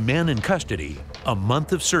 With the man in custody, a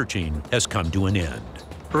month of searching has come to an end.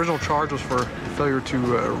 The original charge was for failure to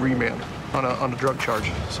remand on a drug charge.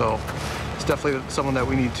 So it's definitely someone that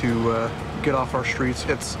we need to get off our streets.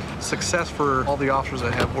 It's success for all the officers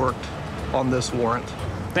that have worked on this warrant.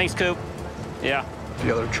 Thanks, Coop. Yeah.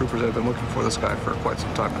 The other troopers that have been looking for this guy for quite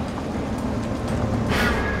some time.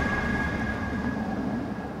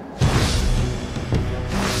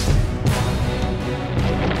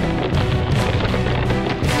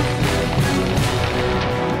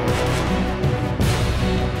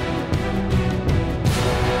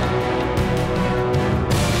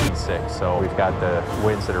 So we've got the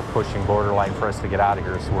winds that are pushing borderline for us to get out of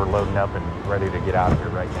here, so we're loading up and ready to get out of here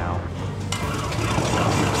right now.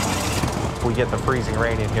 If we get the freezing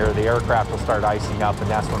rain in here, the aircraft will start icing up, and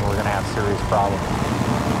that's when we're going to have serious problems.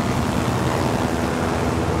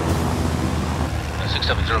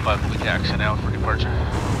 6705, we taxi now for departure.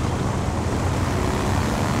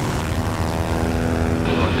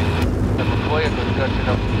 McCoy, we've got you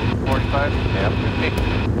up 45. Yep.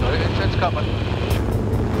 It's coming.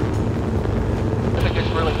 If it gets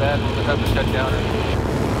really bad, we'll have to shut down.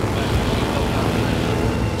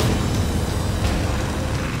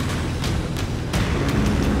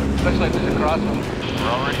 Looks like there's a crosswind.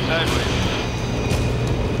 We're already sideways.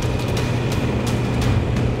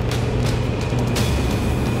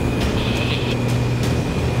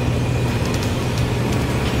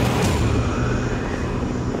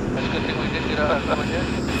 That's a good thing we did get out. If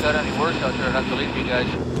you got any worse out there, I'd have to leave you guys.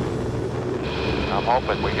 I'm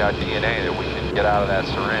hoping we got DNA that we can get out of that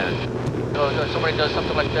syringe. So if somebody does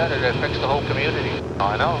something like that, it affects the whole community.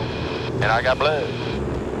 I know. And I got blood.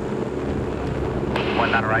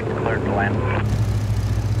 One not right, cleared to land.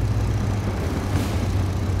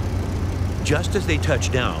 Just as they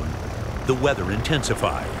touch down, the weather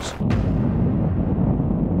intensifies.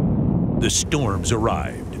 The storms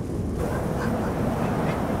arrived.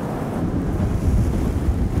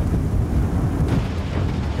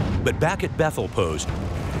 But back at Bethel Post,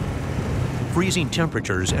 freezing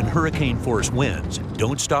temperatures and hurricane-force winds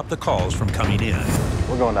don't stop the calls from coming in.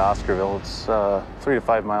 We're going to Oscarville. It's 3 to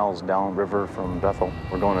 5 miles downriver from Bethel.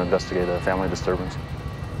 We're going to investigate a family disturbance.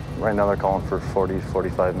 Right now they're calling for 40,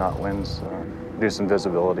 45 knot winds, do some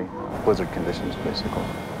visibility, blizzard conditions, basically.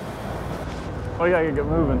 We gotta get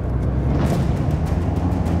moving.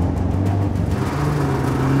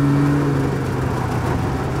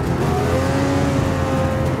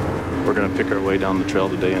 We're going to pick our way down the trail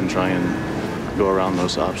today and try and go around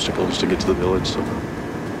those obstacles to get to the village. So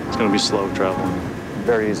it's going to be slow traveling.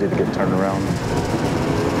 Very easy to get turned around.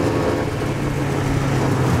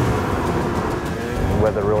 The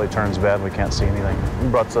weather really turns bad. We can't see anything. We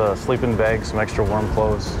brought a sleeping bag, some extra warm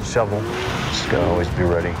clothes, shovel. Just got to always be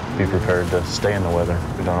ready, be prepared to stay in the weather.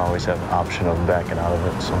 We don't always have an option of backing out of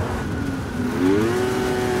it. So.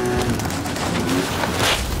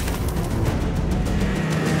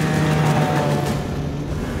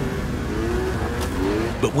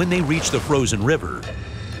 But when they reach the frozen river,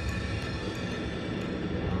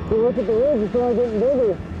 Look at the ridge, it's only getting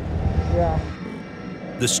bigger. Yeah.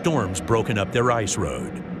 the storm's broken up their ice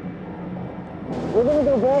road. We're gonna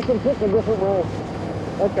go back and pick a different way.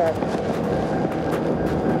 Okay.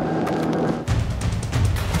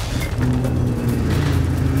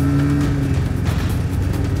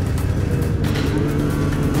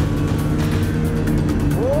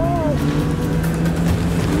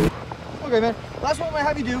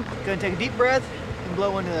 Go ahead and take a deep breath and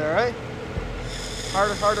blow into it, all right?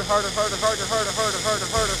 Harder, harder, harder, harder, harder, harder, harder, harder,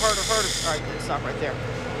 harder, harder, harder. All right, good, stop right there.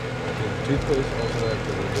 Toothpaste, also that.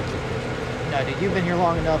 No, dude, you've been here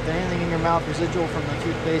long enough that anything in your mouth residual from the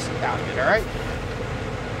toothpaste is out of it, all right?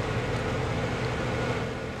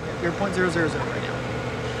 You're .000 right now.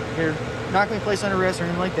 You're not going to be placed under arrest or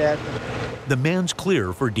anything like that. The man's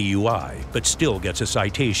clear for DUI, but still gets a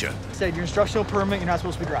citation. Said your instructional permit, you're not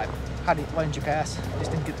supposed to be driving. Why didn't you pass?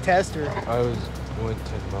 Just didn't get the test, or? I was going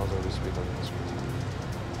 10 miles over speed limit this week.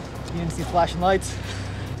 You didn't see flashing lights?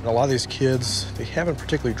 A lot of these kids, they haven't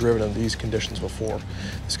particularly driven in these conditions before.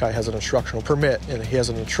 This guy has an instructional permit, and he has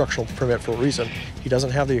an instructional permit for a reason. He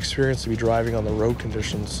doesn't have the experience to be driving on the road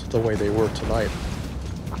conditions the way they were tonight.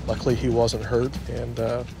 Luckily, he wasn't hurt, and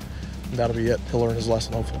that'll be it. He'll learn his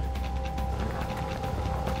lesson, hopefully.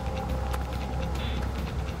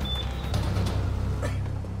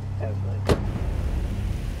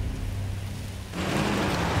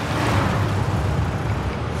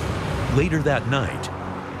 Later that night,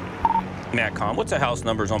 Matcom, what's the house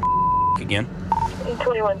numbers on again?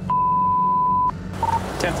 21.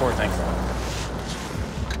 10-4, thanks.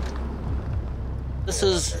 This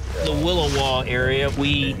is the Willow Wall area.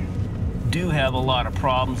 We do have a lot of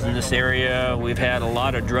problems in this area. We've had a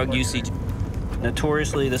lot of drug usage.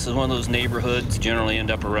 Notoriously, this is one of those neighborhoods generally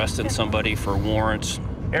end up arresting somebody for warrants.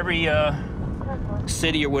 Every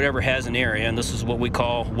city or whatever has an area, and this is what we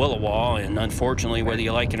call Willow Wall. And unfortunately, whether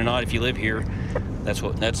you like it or not, if you live here, that's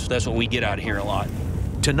what we get out of here a lot.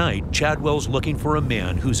 Tonight, Chadwell's looking for a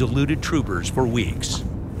man who's eluded troopers for weeks.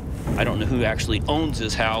 I don't know who actually owns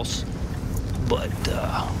this house, but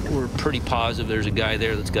we're pretty positive there's a guy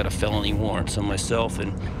there that's got a felony warrant. So myself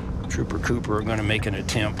and Trooper Cooper are going to make an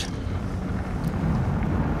attempt.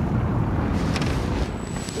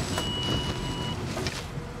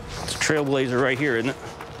 It's a Trailblazer right here, isn't it?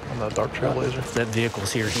 On the dark Trailblazer. If that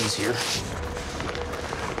vehicle's here, he's here.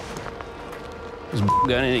 Has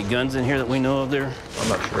got any guns in here that we know of there? I'm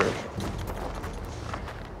not sure.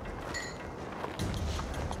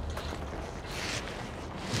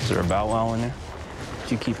 Is there a bow wow in there?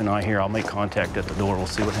 If you keep an eye here, I'll make contact at the door. We'll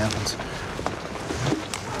see what happens.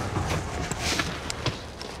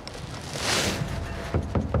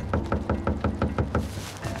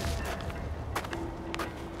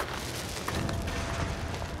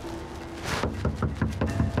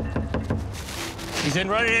 He's in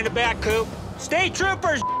running in the back, Coop. State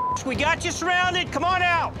troopers, we got you surrounded. Come on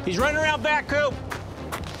out. He's running around back, Coop.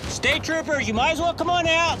 State troopers, you might as well come on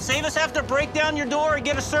out. Save us having to break down your door and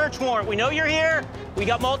get a search warrant. We know you're here. We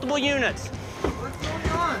got multiple units. What's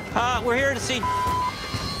going on? We're here to see.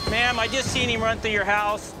 Ma'am, I just seen him run through your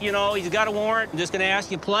house. You know, he's got a warrant. I'm just gonna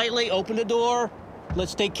ask you politely, open the door.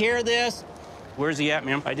 Let's take care of this. Where's he at,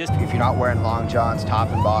 ma'am? If you're not wearing long johns, top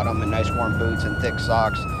and bottom, and nice warm boots and thick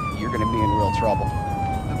socks, you're gonna be in real trouble.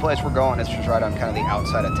 The place we're going is just right on kind of the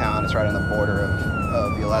outside of town. It's right on the border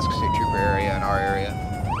of the Alaska State Trooper area and our area.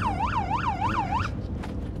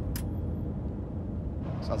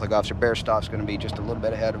 Sounds like Officer Bearstoff's going to be just a little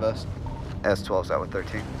bit ahead of us. S12's out with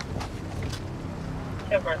 13.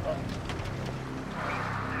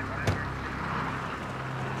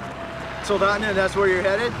 Soldotna, that's where you're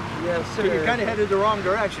headed? Yes, sir. But you're kind of headed the wrong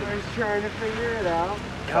direction. I was trying to figure it out.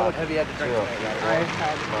 How have you had to drink? I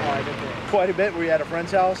had quite a bit. Quite a bit? Were you at a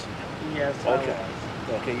friend's house? Yes, Okay. I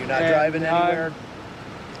was. Okay, you're not And driving anywhere?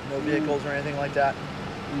 No vehicles or anything like that?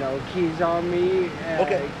 No keys on me,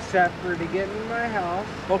 Okay. except for to get in my house.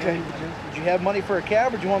 Okay. And Did you have money for a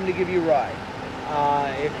cab, or do you want me to give you a ride?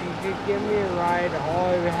 if you could give me a ride, all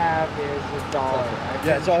I would have is $1. Yeah,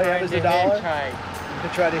 that's all you have is $1? To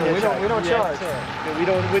try to hitchhike. We don't charge. Yeah,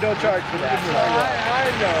 we don't charge for that. I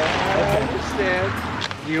know. I understand.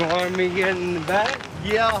 You want me to get in the back?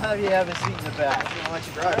 Yeah, I'll have you have a seat in the back. I'll let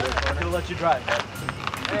you drive. I'm gonna let you drive.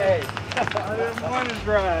 Hey, I just want to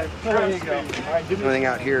drive. There you go. All right, Everything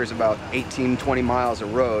out here is about 18, 20 miles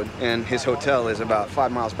of road, and his hotel is about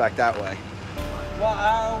 5 miles back that way.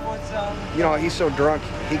 Well, You know, he's so drunk,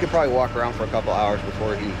 he could probably walk around for a couple hours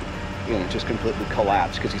before he, just completely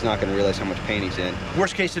collapse, because he's not going to realize how much pain he's in.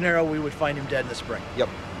 Worst case scenario, we would find him dead in the spring. Yep.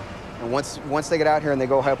 And once they get out here and they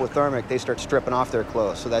go hypothermic, they start stripping off their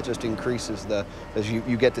clothes. So that just increases as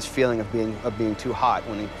you get this feeling of being too hot,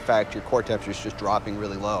 when in fact your core temperature is just dropping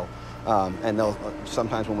really low. And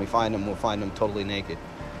sometimes when we find them, we'll find them totally naked.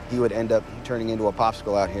 He would end up turning into a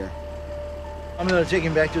popsicle out here. I'm going to take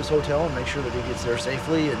him back to his hotel and make sure that he gets there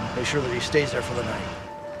safely and make sure that he stays there for the night.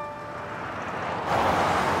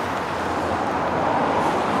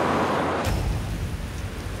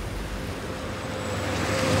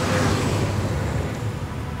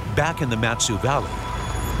 Back in the Matsu Valley,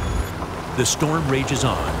 The storm rages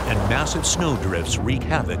on, and massive snow drifts wreak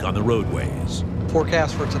havoc on the roadways.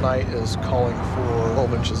 Forecast for tonight is calling for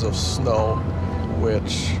 12 inches of snow,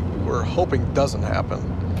 which we're hoping doesn't happen.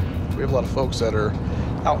 We have a lot of folks that are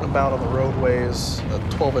out and about on the roadways.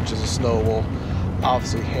 12 inches of snow will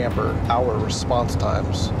obviously hamper our response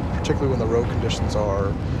times, particularly when the road conditions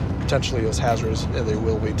are potentially as hazardous as they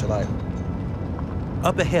will be tonight.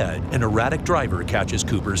 Up ahead, an erratic driver catches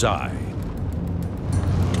Cooper's eye.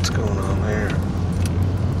 What's going on there?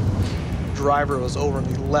 Driver was over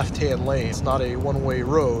in the left-hand lane. It's not a one-way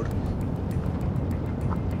road.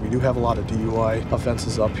 We do have a lot of DUI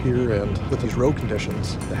offenses up here, and with these road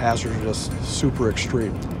conditions, the hazards are just super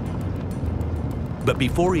extreme. But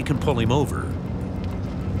before he can pull him over,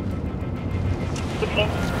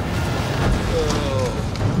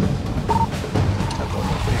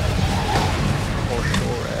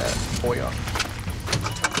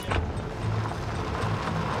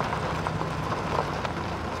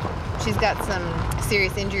 She's got some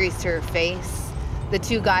serious injuries to her face. The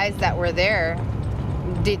two guys that were there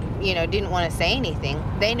didn't want to say anything.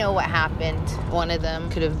 They know what happened. One of them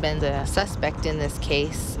could have been the suspect in this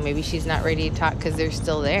case. Maybe she's not ready to talk because they're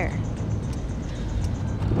still there.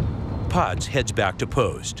 Potts heads back to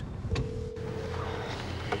post.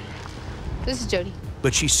 This is Jody.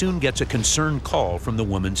 But she soon gets a concerned call from the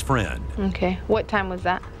woman's friend. Okay, what time was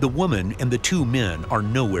that? The woman and the two men are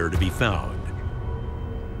nowhere to be found.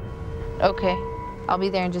 Okay, I'll be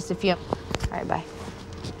there in just a few. All right, bye.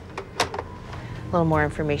 A little more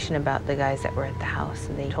information about the guys that were at the house.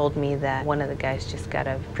 They told me that one of the guys just got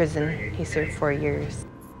out of prison. He served 4 years.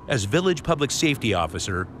 As village public safety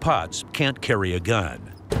officer, Potts can't carry a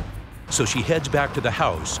gun. So she heads back to the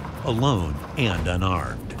house, alone and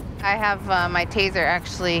unarmed. I have my taser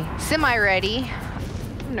actually semi-ready.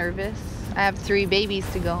 I'm nervous. I have 3 babies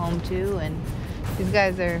to go home to, and these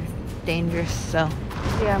guys are dangerous, so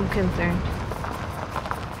yeah, I'm concerned.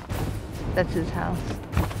 That's his house.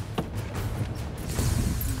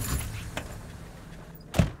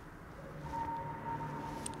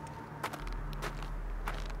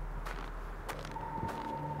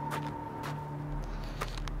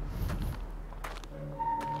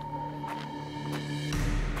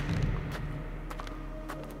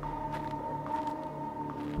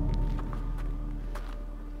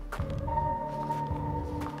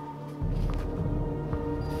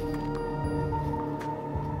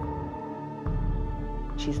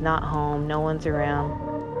 She's not home, no one's around.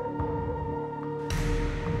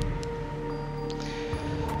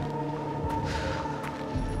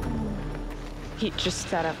 He just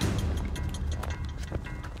sat up.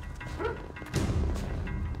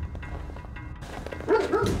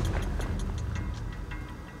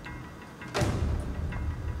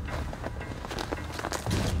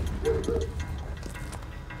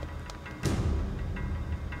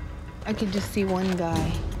 I could just see one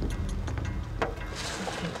guy.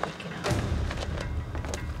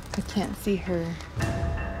 I can't see her.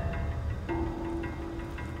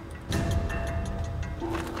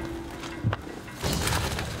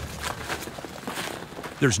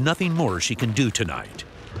 There's nothing more she can do tonight.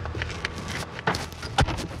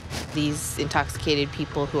 These intoxicated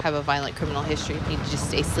people who have a violent criminal history need to just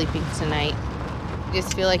stay sleeping tonight. You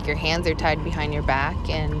just feel like your hands are tied behind your back,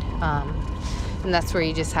 and that's where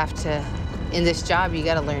you just have to, in this job, you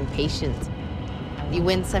gotta learn patience. You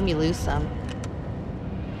win some, you lose some.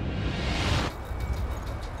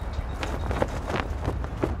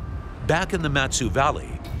 Back in the Matsu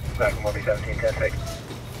Valley. Back from 17, 10, 6.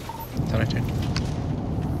 10,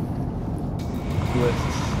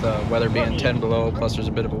 with the weather being 10 below, plus there's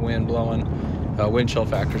a bit of a wind blowing, wind chill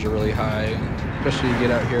factors are really high, especially you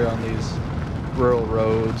get out here on these rural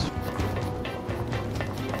roads.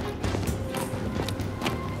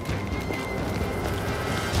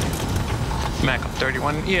 Mac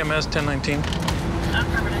 31, EMS 1019.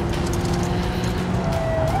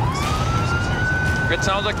 It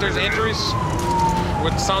sounds like there's injuries.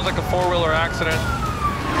 It sounds like a 4-wheeler accident.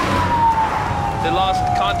 They lost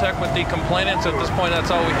contact with the complainants. At this point, that's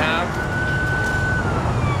all we have.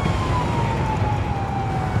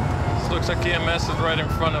 This looks like EMS is right in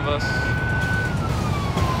front of us.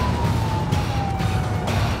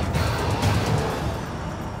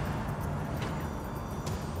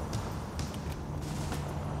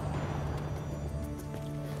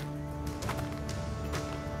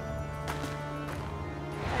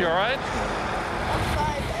 You all right? I'm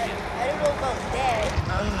fine, but I don't know about that.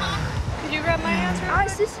 Could you grab my hands real quick?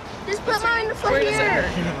 Just put mine in the front Where does it here.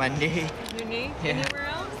 hurt? My knee. Your knee? Yeah. Anywhere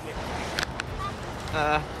else?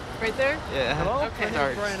 Right there? Yeah. Hello? Okay.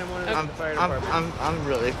 I'm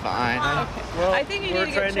really fine. Okay. Well, I think you need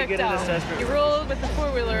to get checked out. You rolled with the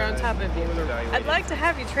four-wheeler on top of you. I'd like to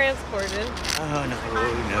have you transported. Oh, no.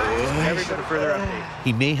 Everybody further update.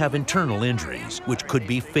 He may have internal injuries, which could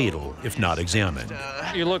be fatal if not examined.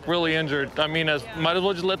 You look really injured. I mean, might as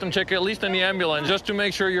well just let them check you at least in the ambulance, just to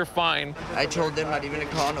make sure you're fine. I told them not even to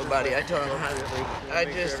call nobody. I told them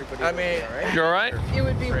You all right? It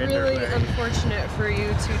would be really unfortunate for you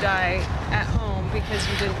to die at home because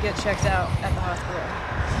you didn't get checked out at the hospital.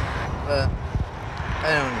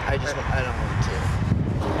 I don't want to.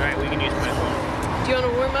 All right, we can use my phone. Do you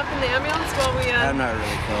want to warm up in the ambulance while we, I'm not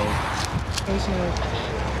really cold.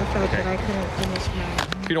 The fact that I couldn't finish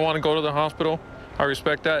my... If you don't want to go to the hospital, I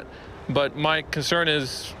respect that. But my concern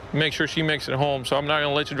is make sure she makes it home. So I'm not going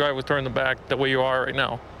to let you drive with her in the back the way you are right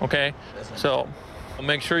now, okay? So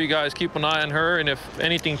make sure you guys keep an eye on her, and if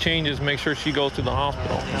anything changes, make sure she goes to the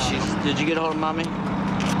hospital. Did you get a hold of Mommy?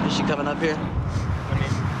 Is she coming up here?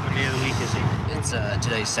 What day of the week is he? It's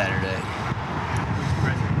today's Saturday.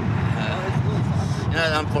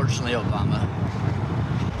 Unfortunately, Obama.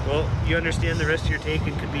 Well, you understand the risk you're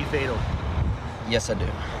taking could be fatal. Yes, I do.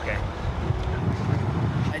 Okay.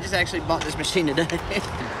 I just actually bought this machine today.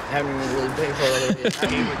 I haven't even really paid for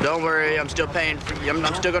it. Don't worry, I'm still paying for you.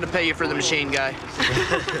 I'm still going to pay you for the machine, guy.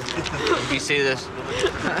 You see this?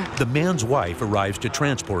 The man's wife arrives to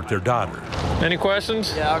transport their daughter. Any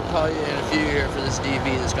questions? Yeah, I'll call you in a few years for this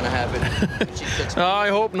DV that's going to happen. I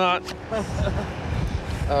hope not.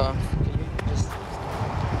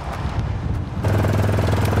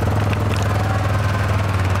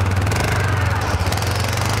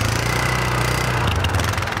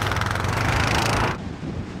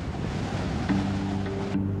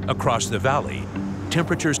 Across the valley,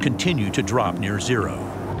 temperatures continue to drop near zero.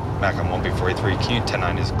 Back on 1B43, can you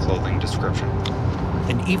 10-9 his clothing description?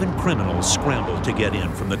 And even criminals scramble to get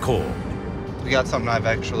in from the cold. We got something I've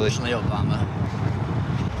actually... Obama.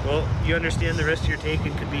 Well, you understand the risk you're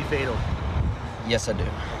taking could be fatal. Yes, I do.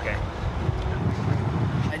 Okay.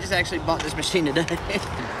 I just actually bought this machine today.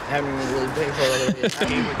 I haven't even really paid for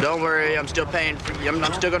it. Don't worry, I'm still paying for you.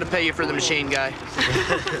 I'm still going to pay you for the machine, guy.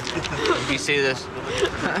 You see this?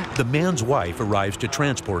 The man's wife arrives to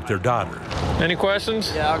transport their daughter. Any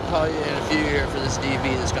questions? Yeah, I'll call you in a few years for this DV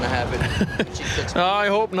that's going to happen. I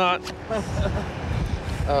hope not.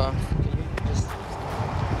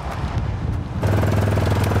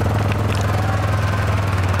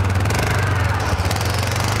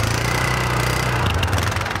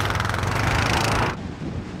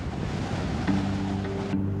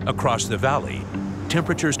 Across the valley,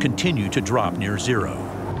 temperatures continue to drop near zero.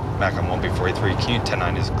 Back on 1B43, can you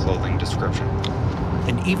 10-9 his clothing description?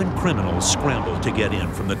 And even criminals scramble to get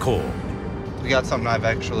in from the cold. We got something I've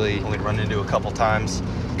actually only run into a couple times.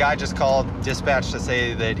 Guy just called dispatch to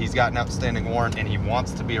say that he's got an outstanding warrant and he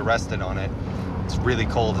wants to be arrested on it. It's really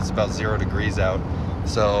cold, it's about 0 degrees out.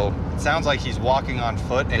 So it sounds like he's walking on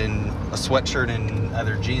foot in a sweatshirt and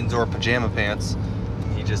either jeans or pajama pants.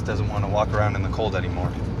 He just doesn't want to walk around in the cold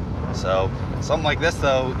anymore. So something like this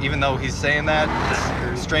though, even though he's saying that,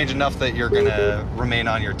 it's strange enough that you're gonna remain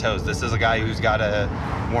on your toes. This is a guy who's got a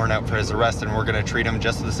warrant out for his arrest, and we're gonna treat him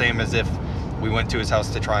just the same as if we went to his house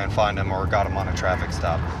to try and find him or got him on a traffic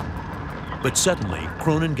stop. But suddenly,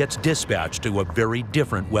 Cronin gets dispatched to a very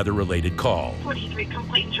different weather-related call. 43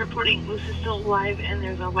 complaints reporting Moose is still alive and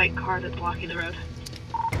there's a white car that's blocking the road.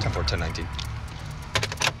 10-4-10-19.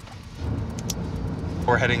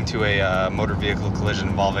 We're heading to a motor vehicle collision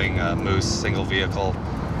involving Moose, single vehicle.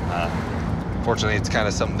 Fortunately, it's kind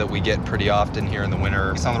of something that we get pretty often here in the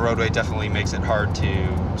winter. It's on the roadway, definitely makes it hard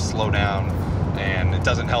to slow down, and it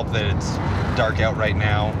doesn't help that it's dark out right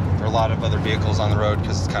now. There are a lot of other vehicles on the road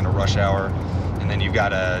because it's kind of rush hour, and then you've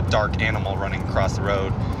got a dark animal running across the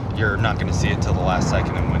road. You're not going to see it till the last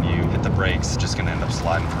second, and when you hit the brakes, it's just going to end up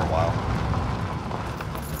sliding for a while.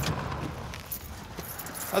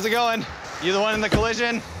 How's it going? You the one in the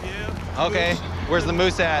collision? Yeah. Okay. Where's the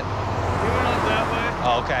Moose at? He went out that way.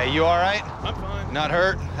 Oh, okay. You all right? I'm fine. Not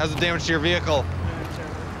hurt? How's the damage to your vehicle?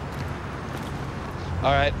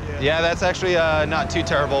 All right. Yeah, that's actually not too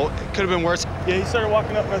terrible. It could have been worse. Yeah, he started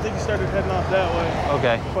walking up, and I think he started heading off that way.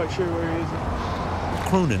 Okay. I'm quite sure where he is.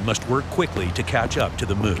 Cronin must work quickly to catch up to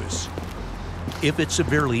the Moose. If it's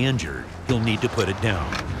severely injured, he'll need to put it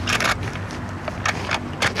down.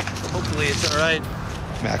 Hopefully it's all right.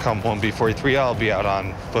 MACOM 1B43, I'll be out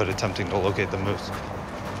on foot attempting to locate the Moose.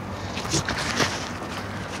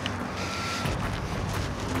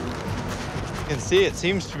 You can see it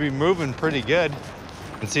seems to be moving pretty good.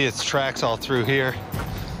 You can see its tracks all through here.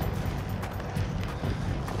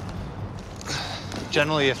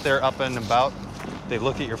 Generally, if they're up and about, they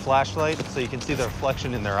look at your flashlight so you can see the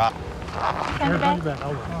reflection in their eye.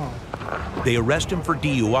 They arrest him for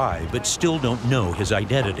DUI, but still don't know his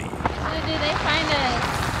identity. So do they find a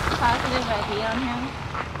positive ID on him?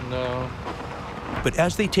 No. But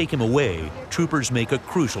as they take him away, troopers make a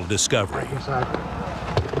crucial discovery.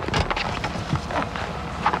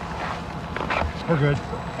 We're good.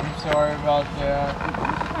 I'm sorry about that.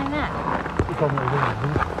 Find that.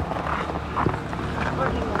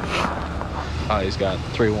 He's got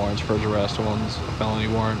 3 warrants for his arrest. One's a felony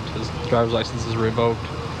warrant. His driver's license is revoked.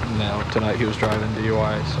 Now, tonight he was driving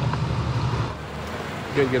DUI, so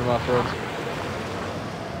good to get him off the road.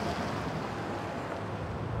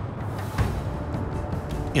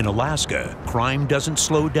 In Alaska, crime doesn't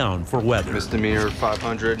slow down for weather. Misdemeanor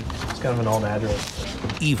 500. It's kind of an old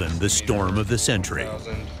address. Even the storm of the century.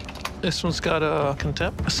 This one's got a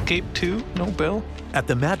contempt, escape 2, no bill. At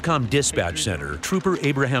the MADCOM Dispatch Center, Trooper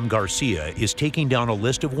Abraham Garcia is taking down a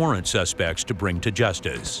list of warrant suspects to bring to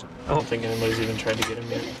justice. I don't think anybody's even tried to get him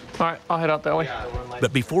yet. All right, I'll head out that way.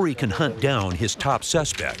 But before he can hunt down his top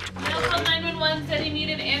suspect, Call 911 said he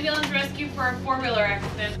needed ambulance rescue for a 4-wheeler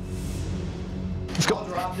accident. Let's go.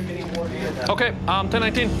 Okay,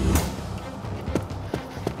 1019.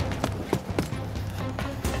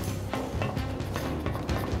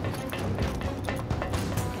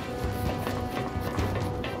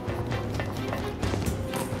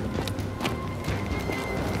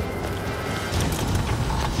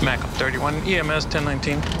 Mac 31, EMS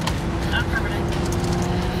 1019.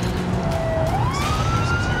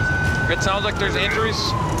 It sounds like there's injuries.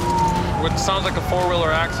 It sounds like a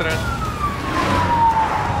 4-wheeler accident.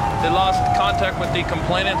 They lost contact with the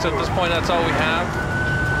complainants. At this point, that's all we have.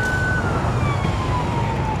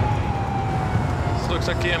 This looks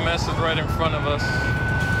like EMS is right in front of us.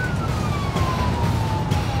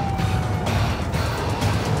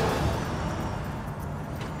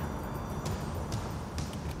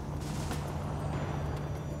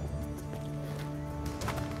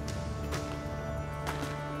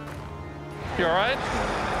 You all right?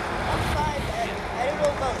 I'm fine, but I don't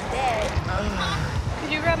know about Dad.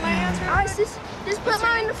 Could you grab my hands real quick? Just put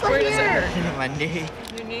mine in the front Where does it here. hurt? My knee.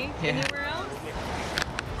 Your knee? Yeah. Anywhere else?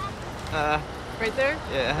 Uh, Right there?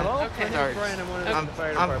 yeah. Hello? Okay. Sorry.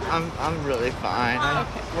 I'm really fine.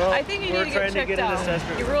 Okay. Well, I think you need to we're get trying to checked get an out.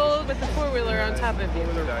 assessment. You rolled with the 4-wheeler on top of you.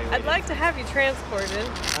 I'd like to have you transported.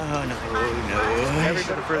 Oh, no.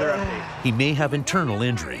 Everybody further update. he may have internal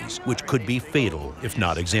injuries, which could be fatal if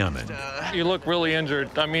not examined. You look really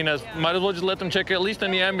injured. I mean, might as well just let them check you at least in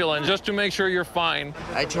the ambulance, just to make sure you're fine.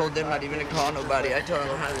 I told them not even to call nobody. I told them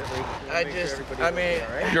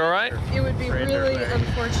You all right? It would be really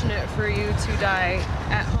unfortunate for you to die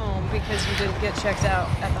at home because you didn't get checked out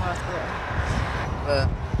at the hospital.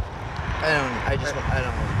 I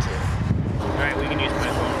don't want to. All right, we can use my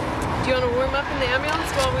phone. Do you want to warm up in the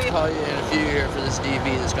ambulance while we... Call you in a few years for this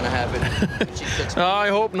DV that's going to happen. I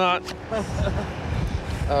hope not.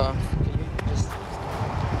 Can you just...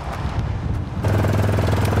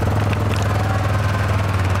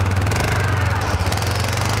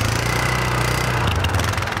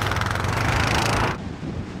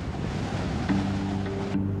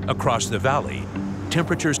 Across the valley,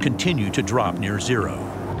 temperatures continue to drop near zero.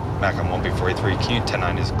 Back on 1B43, can you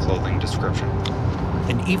 10-9 his clothing description?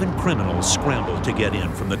 And even criminals scramble to get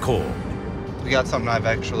in from the cold. We got something I've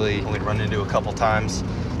actually only run into a couple times.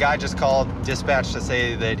 Guy just called dispatch to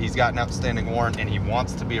say that he's got an outstanding warrant and he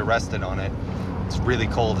wants to be arrested on it. It's really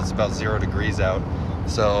cold, it's about 0 degrees out.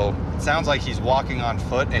 So it sounds like he's walking on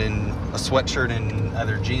foot in a sweatshirt and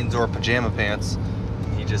either jeans or pajama pants.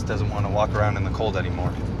 He just doesn't want to walk around in the cold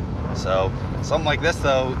anymore. So something like this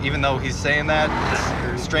though, even though he's saying that,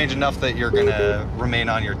 it's strange enough that you're gonna remain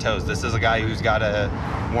on your toes. This is a guy who's got a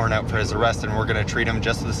warrant out for his arrest and we're gonna treat him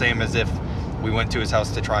just the same as if we went to his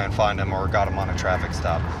house to try and find him or got him on a traffic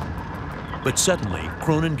stop. But suddenly,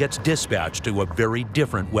 Cronin gets dispatched to a very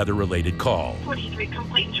different weather-related call. 43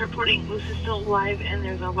 complaints reporting Moose is still alive and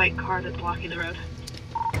there's a white car that's blocking the road.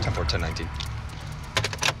 10-4-10-19.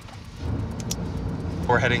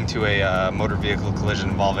 We're heading to a motor vehicle collision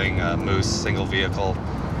involving Moose, single vehicle.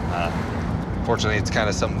 Fortunately, it's kind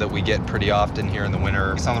of something that we get pretty often here in the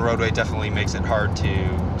winter. It's on the roadway, definitely makes it hard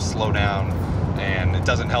to slow down, and it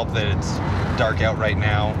doesn't help that it's dark out right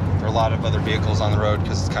now. There are a lot of other vehicles on the road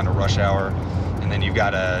because it's kind of rush hour, and then you've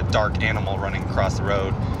got a dark animal running across the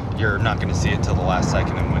road. You're not going to see it till the last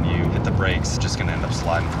second, and when you hit the brakes, it's just going to end up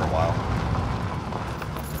sliding for a while.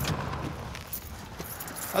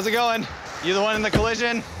 How's it going? You the one in the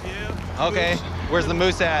collision? Yeah. Okay. Where's the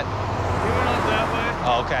Moose at? He went out that way.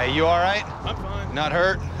 Oh, okay. You all right? I'm fine. Not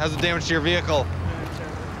hurt? How's the damage to your vehicle?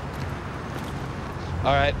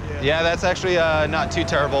 All right. Yeah, that's actually not too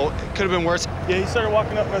terrible. It could have been worse. Yeah, he started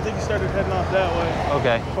walking up, and I think he started heading off that way.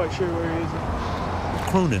 Okay. Not quite sure where he is.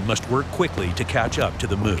 Cronin must work quickly to catch up to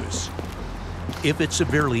the moose. If it's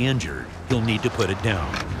severely injured, he'll need to put it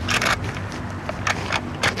down.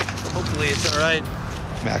 Hopefully it's all right.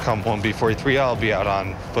 MACOM 1B43, I'll be out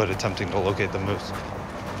on foot attempting to locate the moose.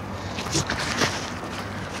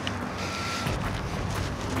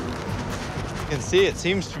 You can see it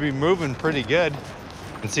seems to be moving pretty good.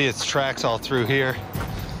 You can see its tracks all through here.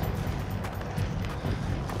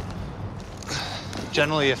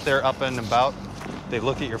 Generally, if they're up and about, they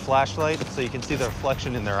look at your flashlight so you can see the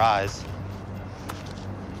reflection in their eyes.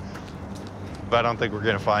 But I don't think we're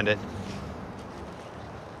gonna find it.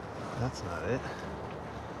 That's not it.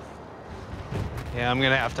 Yeah, I'm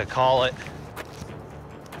gonna have to call it.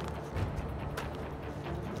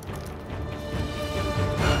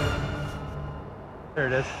 There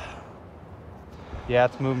it is. Yeah,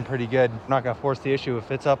 it's moving pretty good. I'm not gonna force the issue if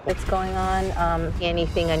it's up. What's going on?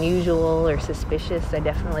 Anything unusual or suspicious, I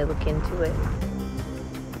definitely look into it.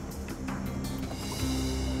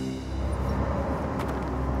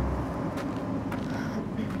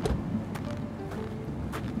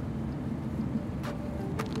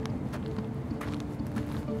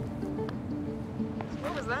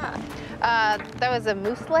 What was that? That was a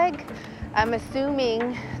moose leg. I'm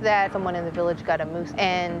assuming that someone in the village got a moose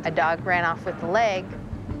and a dog ran off with the leg,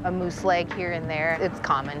 a moose leg here and there. It's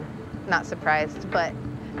common, not surprised, but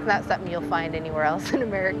it's not something you'll find anywhere else in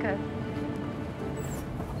America.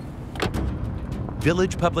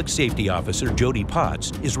 Village Public Safety Officer Jody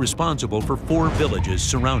Potts is responsible for 4 villages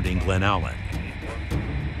surrounding Glen Allen.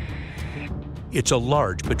 It's a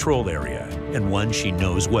large patrol area and one she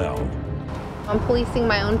knows well. I'm policing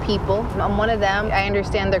my own people. I'm one of them. I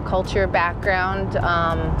understand their culture, background,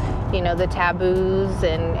 you know, the taboos,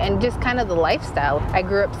 and just kind of the lifestyle. I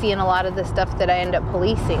grew up seeing a lot of the stuff that I end up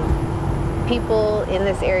policing. People in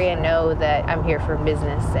this area know that I'm here for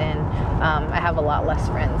business, and I have a lot less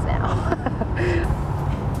friends now.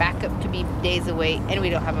 Backup could be days away, and we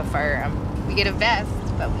don't have a firearm. We get a vest,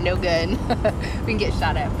 but no gun. We can get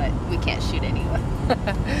shot at, but we can't shoot anyone.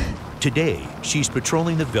 Today, she's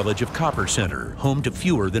patrolling the village of Copper Center, home to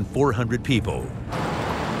fewer than 400 people.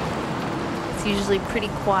 It's usually pretty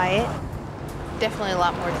quiet. Definitely a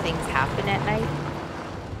lot more things happen at night.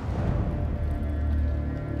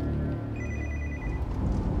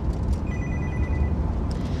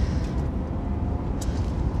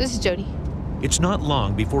 This is Jody. It's not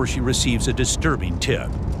long before she receives a disturbing tip.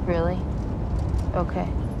 Really? Okay.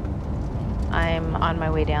 I'm on my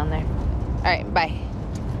way down there. All right, bye.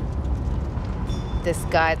 This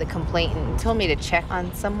guy, the complainant, told me to check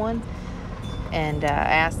on someone. And I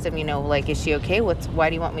asked him, you know, like, is she okay? Why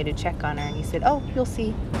do you want me to check on her? And he said, oh, you'll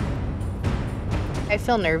see. I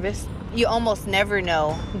feel nervous. You almost never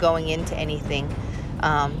know going into anything.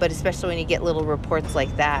 But especially when you get little reports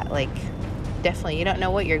like that, like, definitely, you don't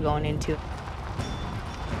know what you're going into.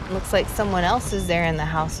 Looks like someone else is there in the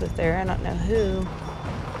house with her. I don't know who.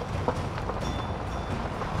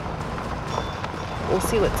 We'll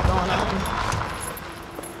see what's going on.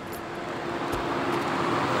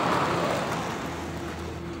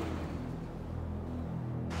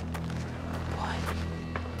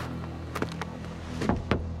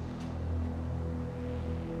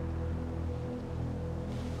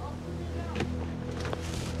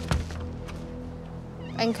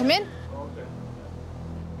 I can come in? Okay.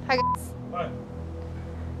 Hi, guys. Hi.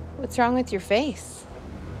 What's wrong with your face?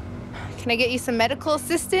 Can I get you some medical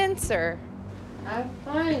assistance, or? I'm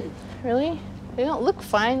fine. Really? You don't look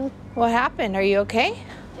fine. What happened? Are you okay?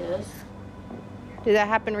 Yes. Did that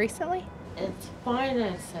happen recently? It's fine,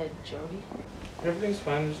 I said, Jody. Everything's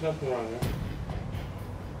fine. There's nothing wrong there.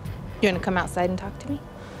 You want to come outside and talk to me?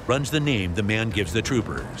 Runs the name the man gives the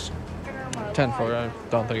troopers. 10-4, I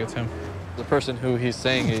don't think it's him. The person who he's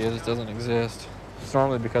saying he is doesn't exist. It's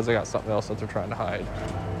normally because they got something else that they're trying to hide.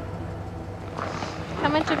 How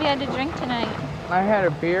much have you had to drink tonight? I had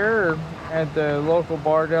a beer at the local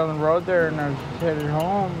bar down the road there, and I was headed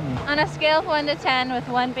home. On a scale of 1 to 10, with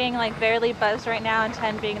 1 being like barely buzzed right now and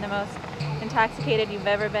 10 being the most intoxicated you've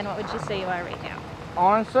ever been, what would you say you are right now?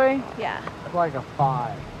 Honestly? Yeah. Like a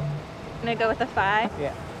 5. I'm gonna go with a 5?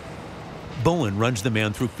 Yeah. Bowen runs the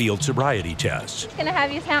man through field sobriety tests. Just gonna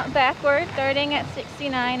have you count backward, starting at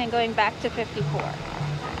 69 and going back to 54.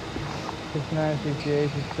 69, 68,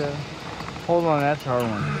 67. Hold on, that's a hard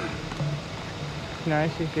one. 69,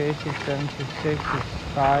 68, 67, 66,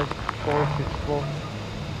 65, 64, 64.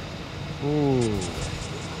 Ooh,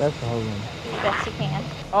 that's a hard one. Best you can.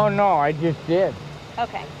 Oh no, I just did.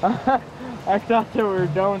 Okay. I thought that we were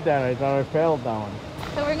done with that. I thought I failed that one.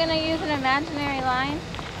 So we're gonna use an imaginary line,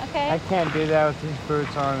 okay? I can't do that with these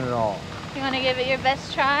boots on at all. You wanna give it your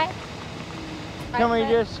best try? Can we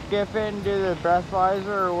just skip it and do the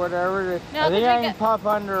breathalyzer or whatever? No, I think I can pop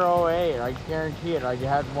under 08. I guarantee it. I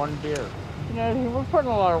had one beer. You know, we're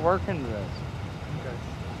putting a lot of work into this. Okay.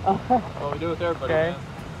 Well, we do with everybody. Okay.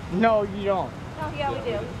 No, you don't. Oh, yeah, we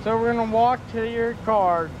do. So we're gonna walk to your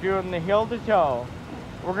car, doing the heel to toe.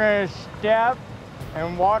 We're gonna step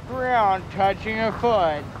and walk around, touching a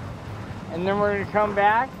foot, and then we're gonna come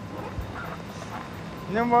back.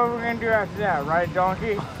 And then what we're gonna do after that, right,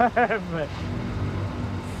 donkey?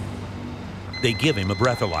 They give him a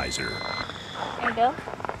breathalyzer. There you go.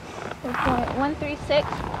 136.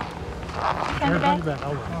 Turn back.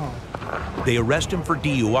 They arrest him for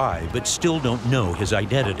DUI, but still don't know his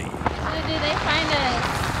identity. So do they find a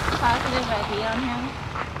positive ID on him?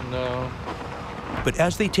 No. But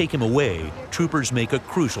as they take him away, troopers make a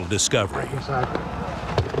crucial discovery.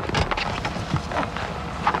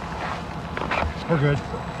 We're good.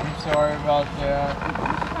 I'm sorry about that.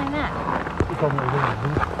 Find that.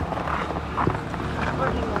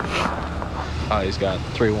 He's got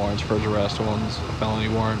 3 warrants for his arrest. One's a felony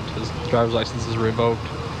warrant. His driver's license is revoked.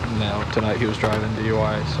 Now, tonight he was driving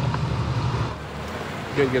DUI, so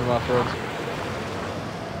good to get him off the road.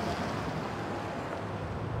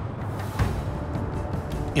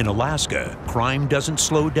 In Alaska, crime doesn't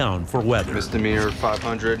slow down for weather. Misdemeanor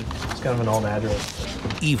 500. It's kind of an old address.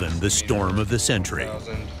 Even the storm of the century.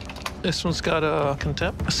 This one's got a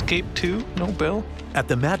contempt. Escape 2, no bail. At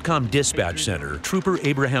the MATCOM Dispatch Center, Trooper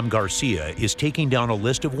Abraham Garcia is taking down a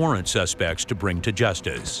list of warrant suspects to bring to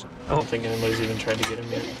justice. I don't think anybody's even tried to get him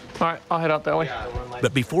yet. All right, I'll head out that way.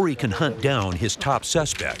 But before he can hunt down his top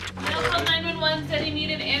suspect, Call 911 said he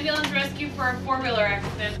needed ambulance rescue for a 4-wheeler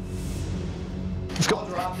accident. Let's go.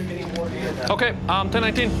 Okay,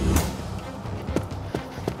 1019.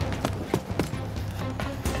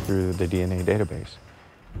 Through the DNA database.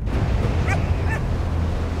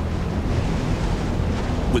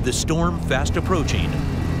 with the storm fast approaching,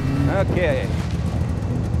 okay,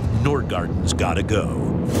 Nordgarten's gotta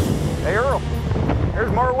go. Hey, Earl,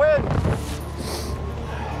 here's more wind.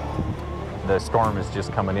 The storm is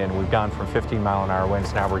just coming in. We've gone from 15-mile-an-hour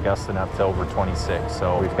winds, now we're gusting up to over 26.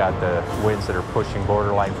 So we've got the winds that are pushing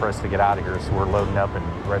borderline for us to get out of here, so we're loading up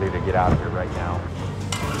and ready to get out of here right now.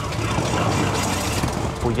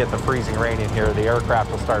 If we get the freezing rain in here, the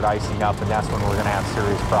aircraft will start icing up, and that's when we're gonna have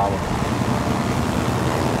serious problems.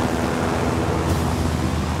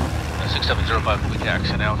 6705, we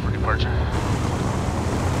taxi now for departure.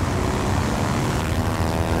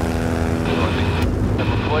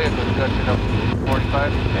 McCoy, we've got you up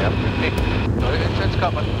 45. Yep. It's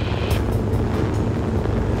coming.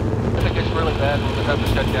 If it gets really bad, we'll have to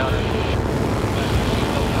shut down.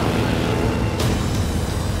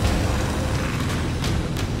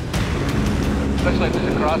 Especially if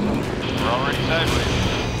there's a crossing. We're already sideways.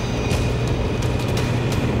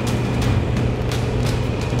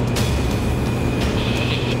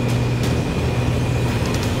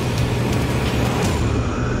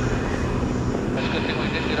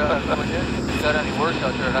 If you got any worse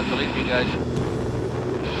out there, not to leave you guys.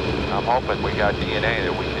 I'm hoping we got DNA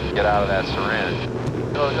that we can get out of that syringe.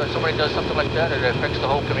 So if somebody does something like that, it affects the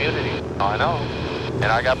whole community. I know. And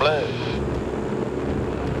I got blood.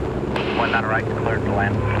 One not right, cleared to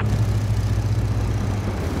land.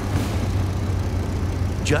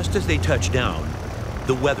 Just as they touch down,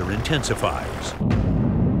 the weather intensifies.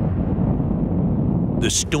 The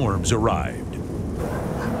storms arrived.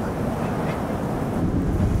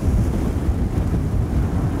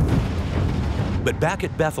 But back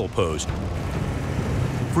at Bethel Post,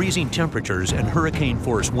 freezing temperatures and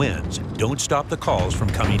hurricane-force winds don't stop the calls from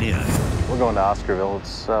coming in. We're going to Oscarville.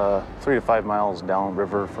 It's 3 to 5 miles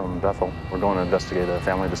downriver from Bethel. We're going to investigate a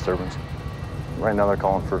family disturbance. Right now they're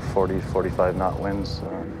calling for 40, 45 knot winds,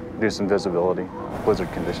 do some visibility,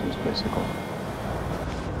 blizzard conditions, basically.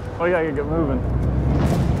 Oh yeah, you get moving.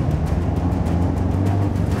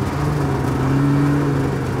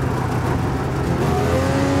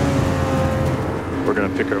 We're going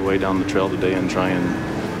to pick our way down the trail today and try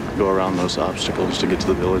and go around those obstacles to get to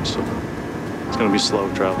the village. So it's going to be slow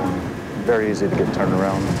traveling. Very easy to get turned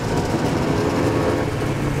around.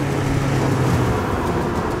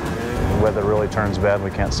 The weather really turns bad.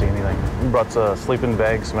 We can't see anything. We brought a sleeping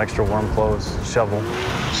bag, some extra warm clothes, a shovel.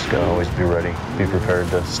 Just got to always be ready, be prepared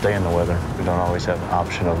to stay in the weather. We don't always have an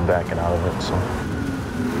option of backing out of it. So.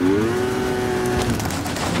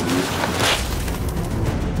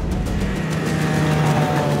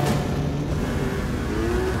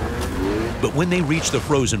 But when they reach the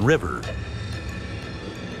frozen river,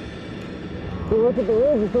 Who look at the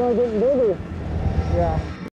ridge, it's only getting bigger. Yeah.